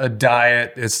isn't a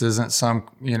diet. This isn't some,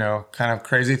 kind of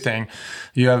crazy thing.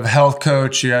 You have health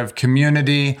coach, you have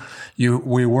community.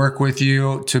 We work with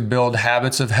you to build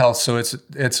habits of health. So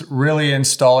it's really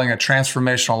installing a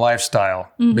transformational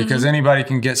lifestyle because anybody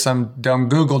can get some dumb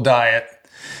Google diet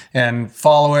and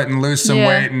follow it and lose some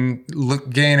weight and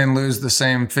gain and lose the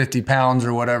same 50 pounds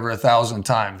or whatever 1,000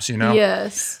 times,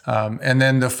 Yes. And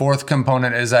then the 4th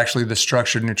component is actually the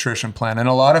structured nutrition plan. And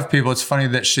a lot of people, it's funny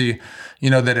that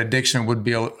that addiction would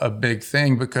be a big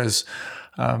thing because,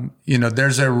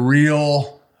 there's a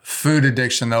real food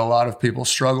addiction that a lot of people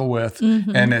struggle with.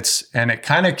 And it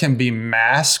kind of can be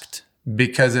masked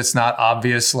because it's not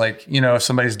obvious. Like, if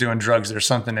somebody's doing drugs, there's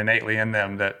something innately in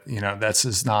them that, that's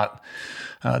just not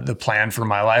the plan for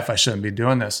my life. I shouldn't be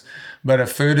doing this. But a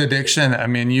food addiction,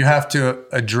 you have to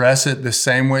address it the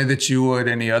same way that you would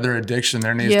any other addiction.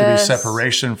 There needs to be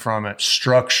separation from it,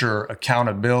 structure,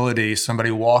 accountability,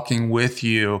 somebody walking with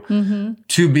you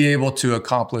to be able to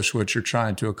accomplish what you're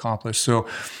trying to accomplish. So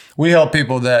we help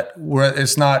people that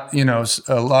it's not,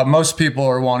 most people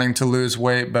are wanting to lose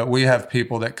weight, but we have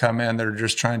people that come in that are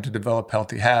just trying to develop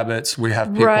healthy habits. We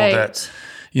have people that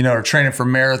are training for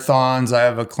marathons. I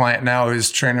have a client now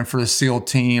who's training for the SEAL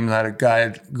team. I had a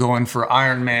guy going for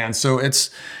Ironman. So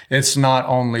it's not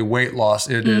only weight loss.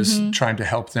 It is trying to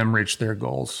help them reach their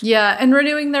goals. Yeah. And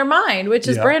renewing their mind, which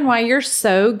is, Brandon, why you're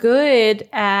so good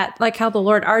at like how the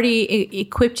Lord already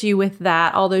equipped you with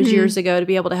that all those years ago to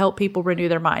be able to help people renew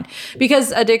their mind.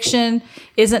 Because addiction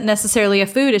isn't necessarily a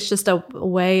food. It's just a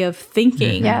way of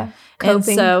thinking. Yeah.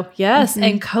 Coping. And so,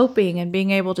 and coping and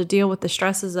being able to deal with the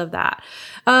stresses of that.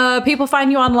 People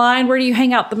find you online. Where do you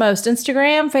hang out the most?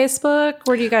 Instagram, Facebook?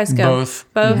 Where do you guys go?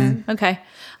 Both. Okay.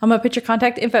 I'm going to put your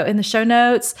contact info in the show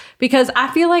notes because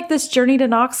I feel like this journey to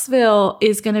Knoxville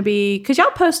is going to be, because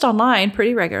y'all post online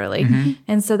pretty regularly.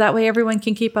 And so that way everyone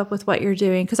can keep up with what you're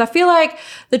doing. Because I feel like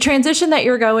the transition that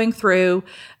you're going through,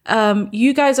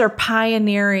 you guys are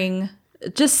pioneering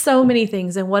just so many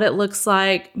things and what it looks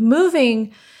like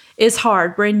moving is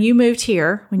hard. Bryn, you moved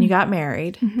here when you got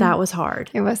married. Mm-hmm. That was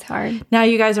hard. It was hard. Now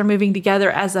you guys are moving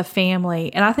together as a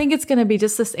family. And I think it's going to be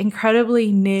just this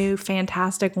incredibly new,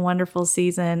 fantastic, wonderful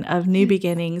season of new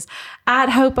beginnings at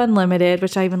Hope Unlimited,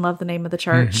 which I even love the name of the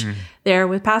church there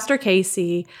with Pastor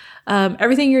Casey.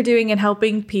 Everything you're doing and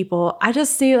helping people, I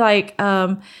just see like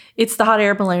it's the hot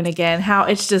air balloon again, how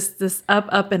it's just this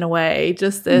up and away,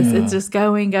 just this, it's just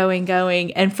going.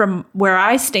 And from where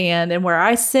I stand and where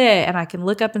I sit, and I can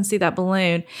look up and see that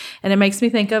balloon, and it makes me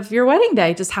think of your wedding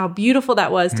day, just how beautiful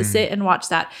that was to sit and watch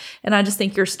that. And I just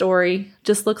think your story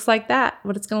just looks like that,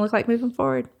 what it's going to look like moving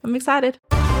forward. I'm excited.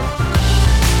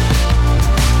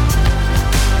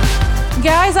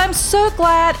 Guys, I'm so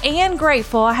glad and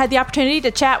grateful I had the opportunity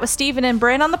to chat with Stephen and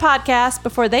Bryn on the podcast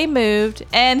before they moved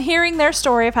and hearing their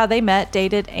story of how they met,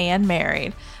 dated, and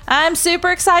married. I'm super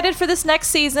excited for this next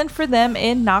season for them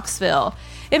in Knoxville.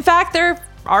 In fact, they're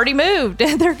already moved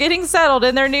and they're getting settled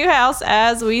in their new house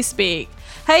as we speak.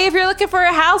 Hey, if you're looking for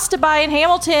a house to buy in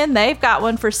Hamilton, they've got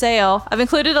one for sale. I've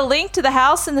included a link to the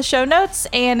house in the show notes,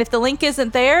 and if the link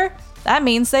isn't there, that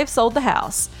means they've sold the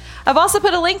house. I've also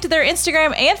put a link to their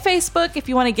Instagram and Facebook if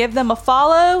you want to give them a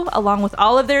follow, along with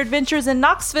all of their adventures in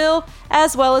Knoxville,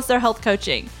 as well as their health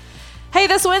coaching. Hey,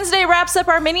 this Wednesday wraps up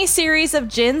our mini-series of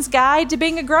Jen's Guide to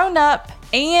Being a Grown-Up,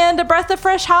 and A Breath of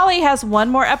Fresh Holly has one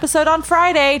more episode on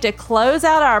Friday to close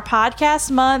out our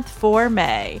podcast month for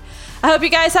May. I hope you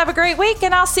guys have a great week,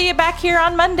 and I'll see you back here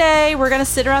on Monday. We're going to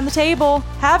sit around the table,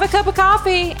 have a cup of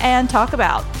coffee, and talk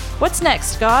about what's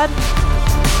next, God.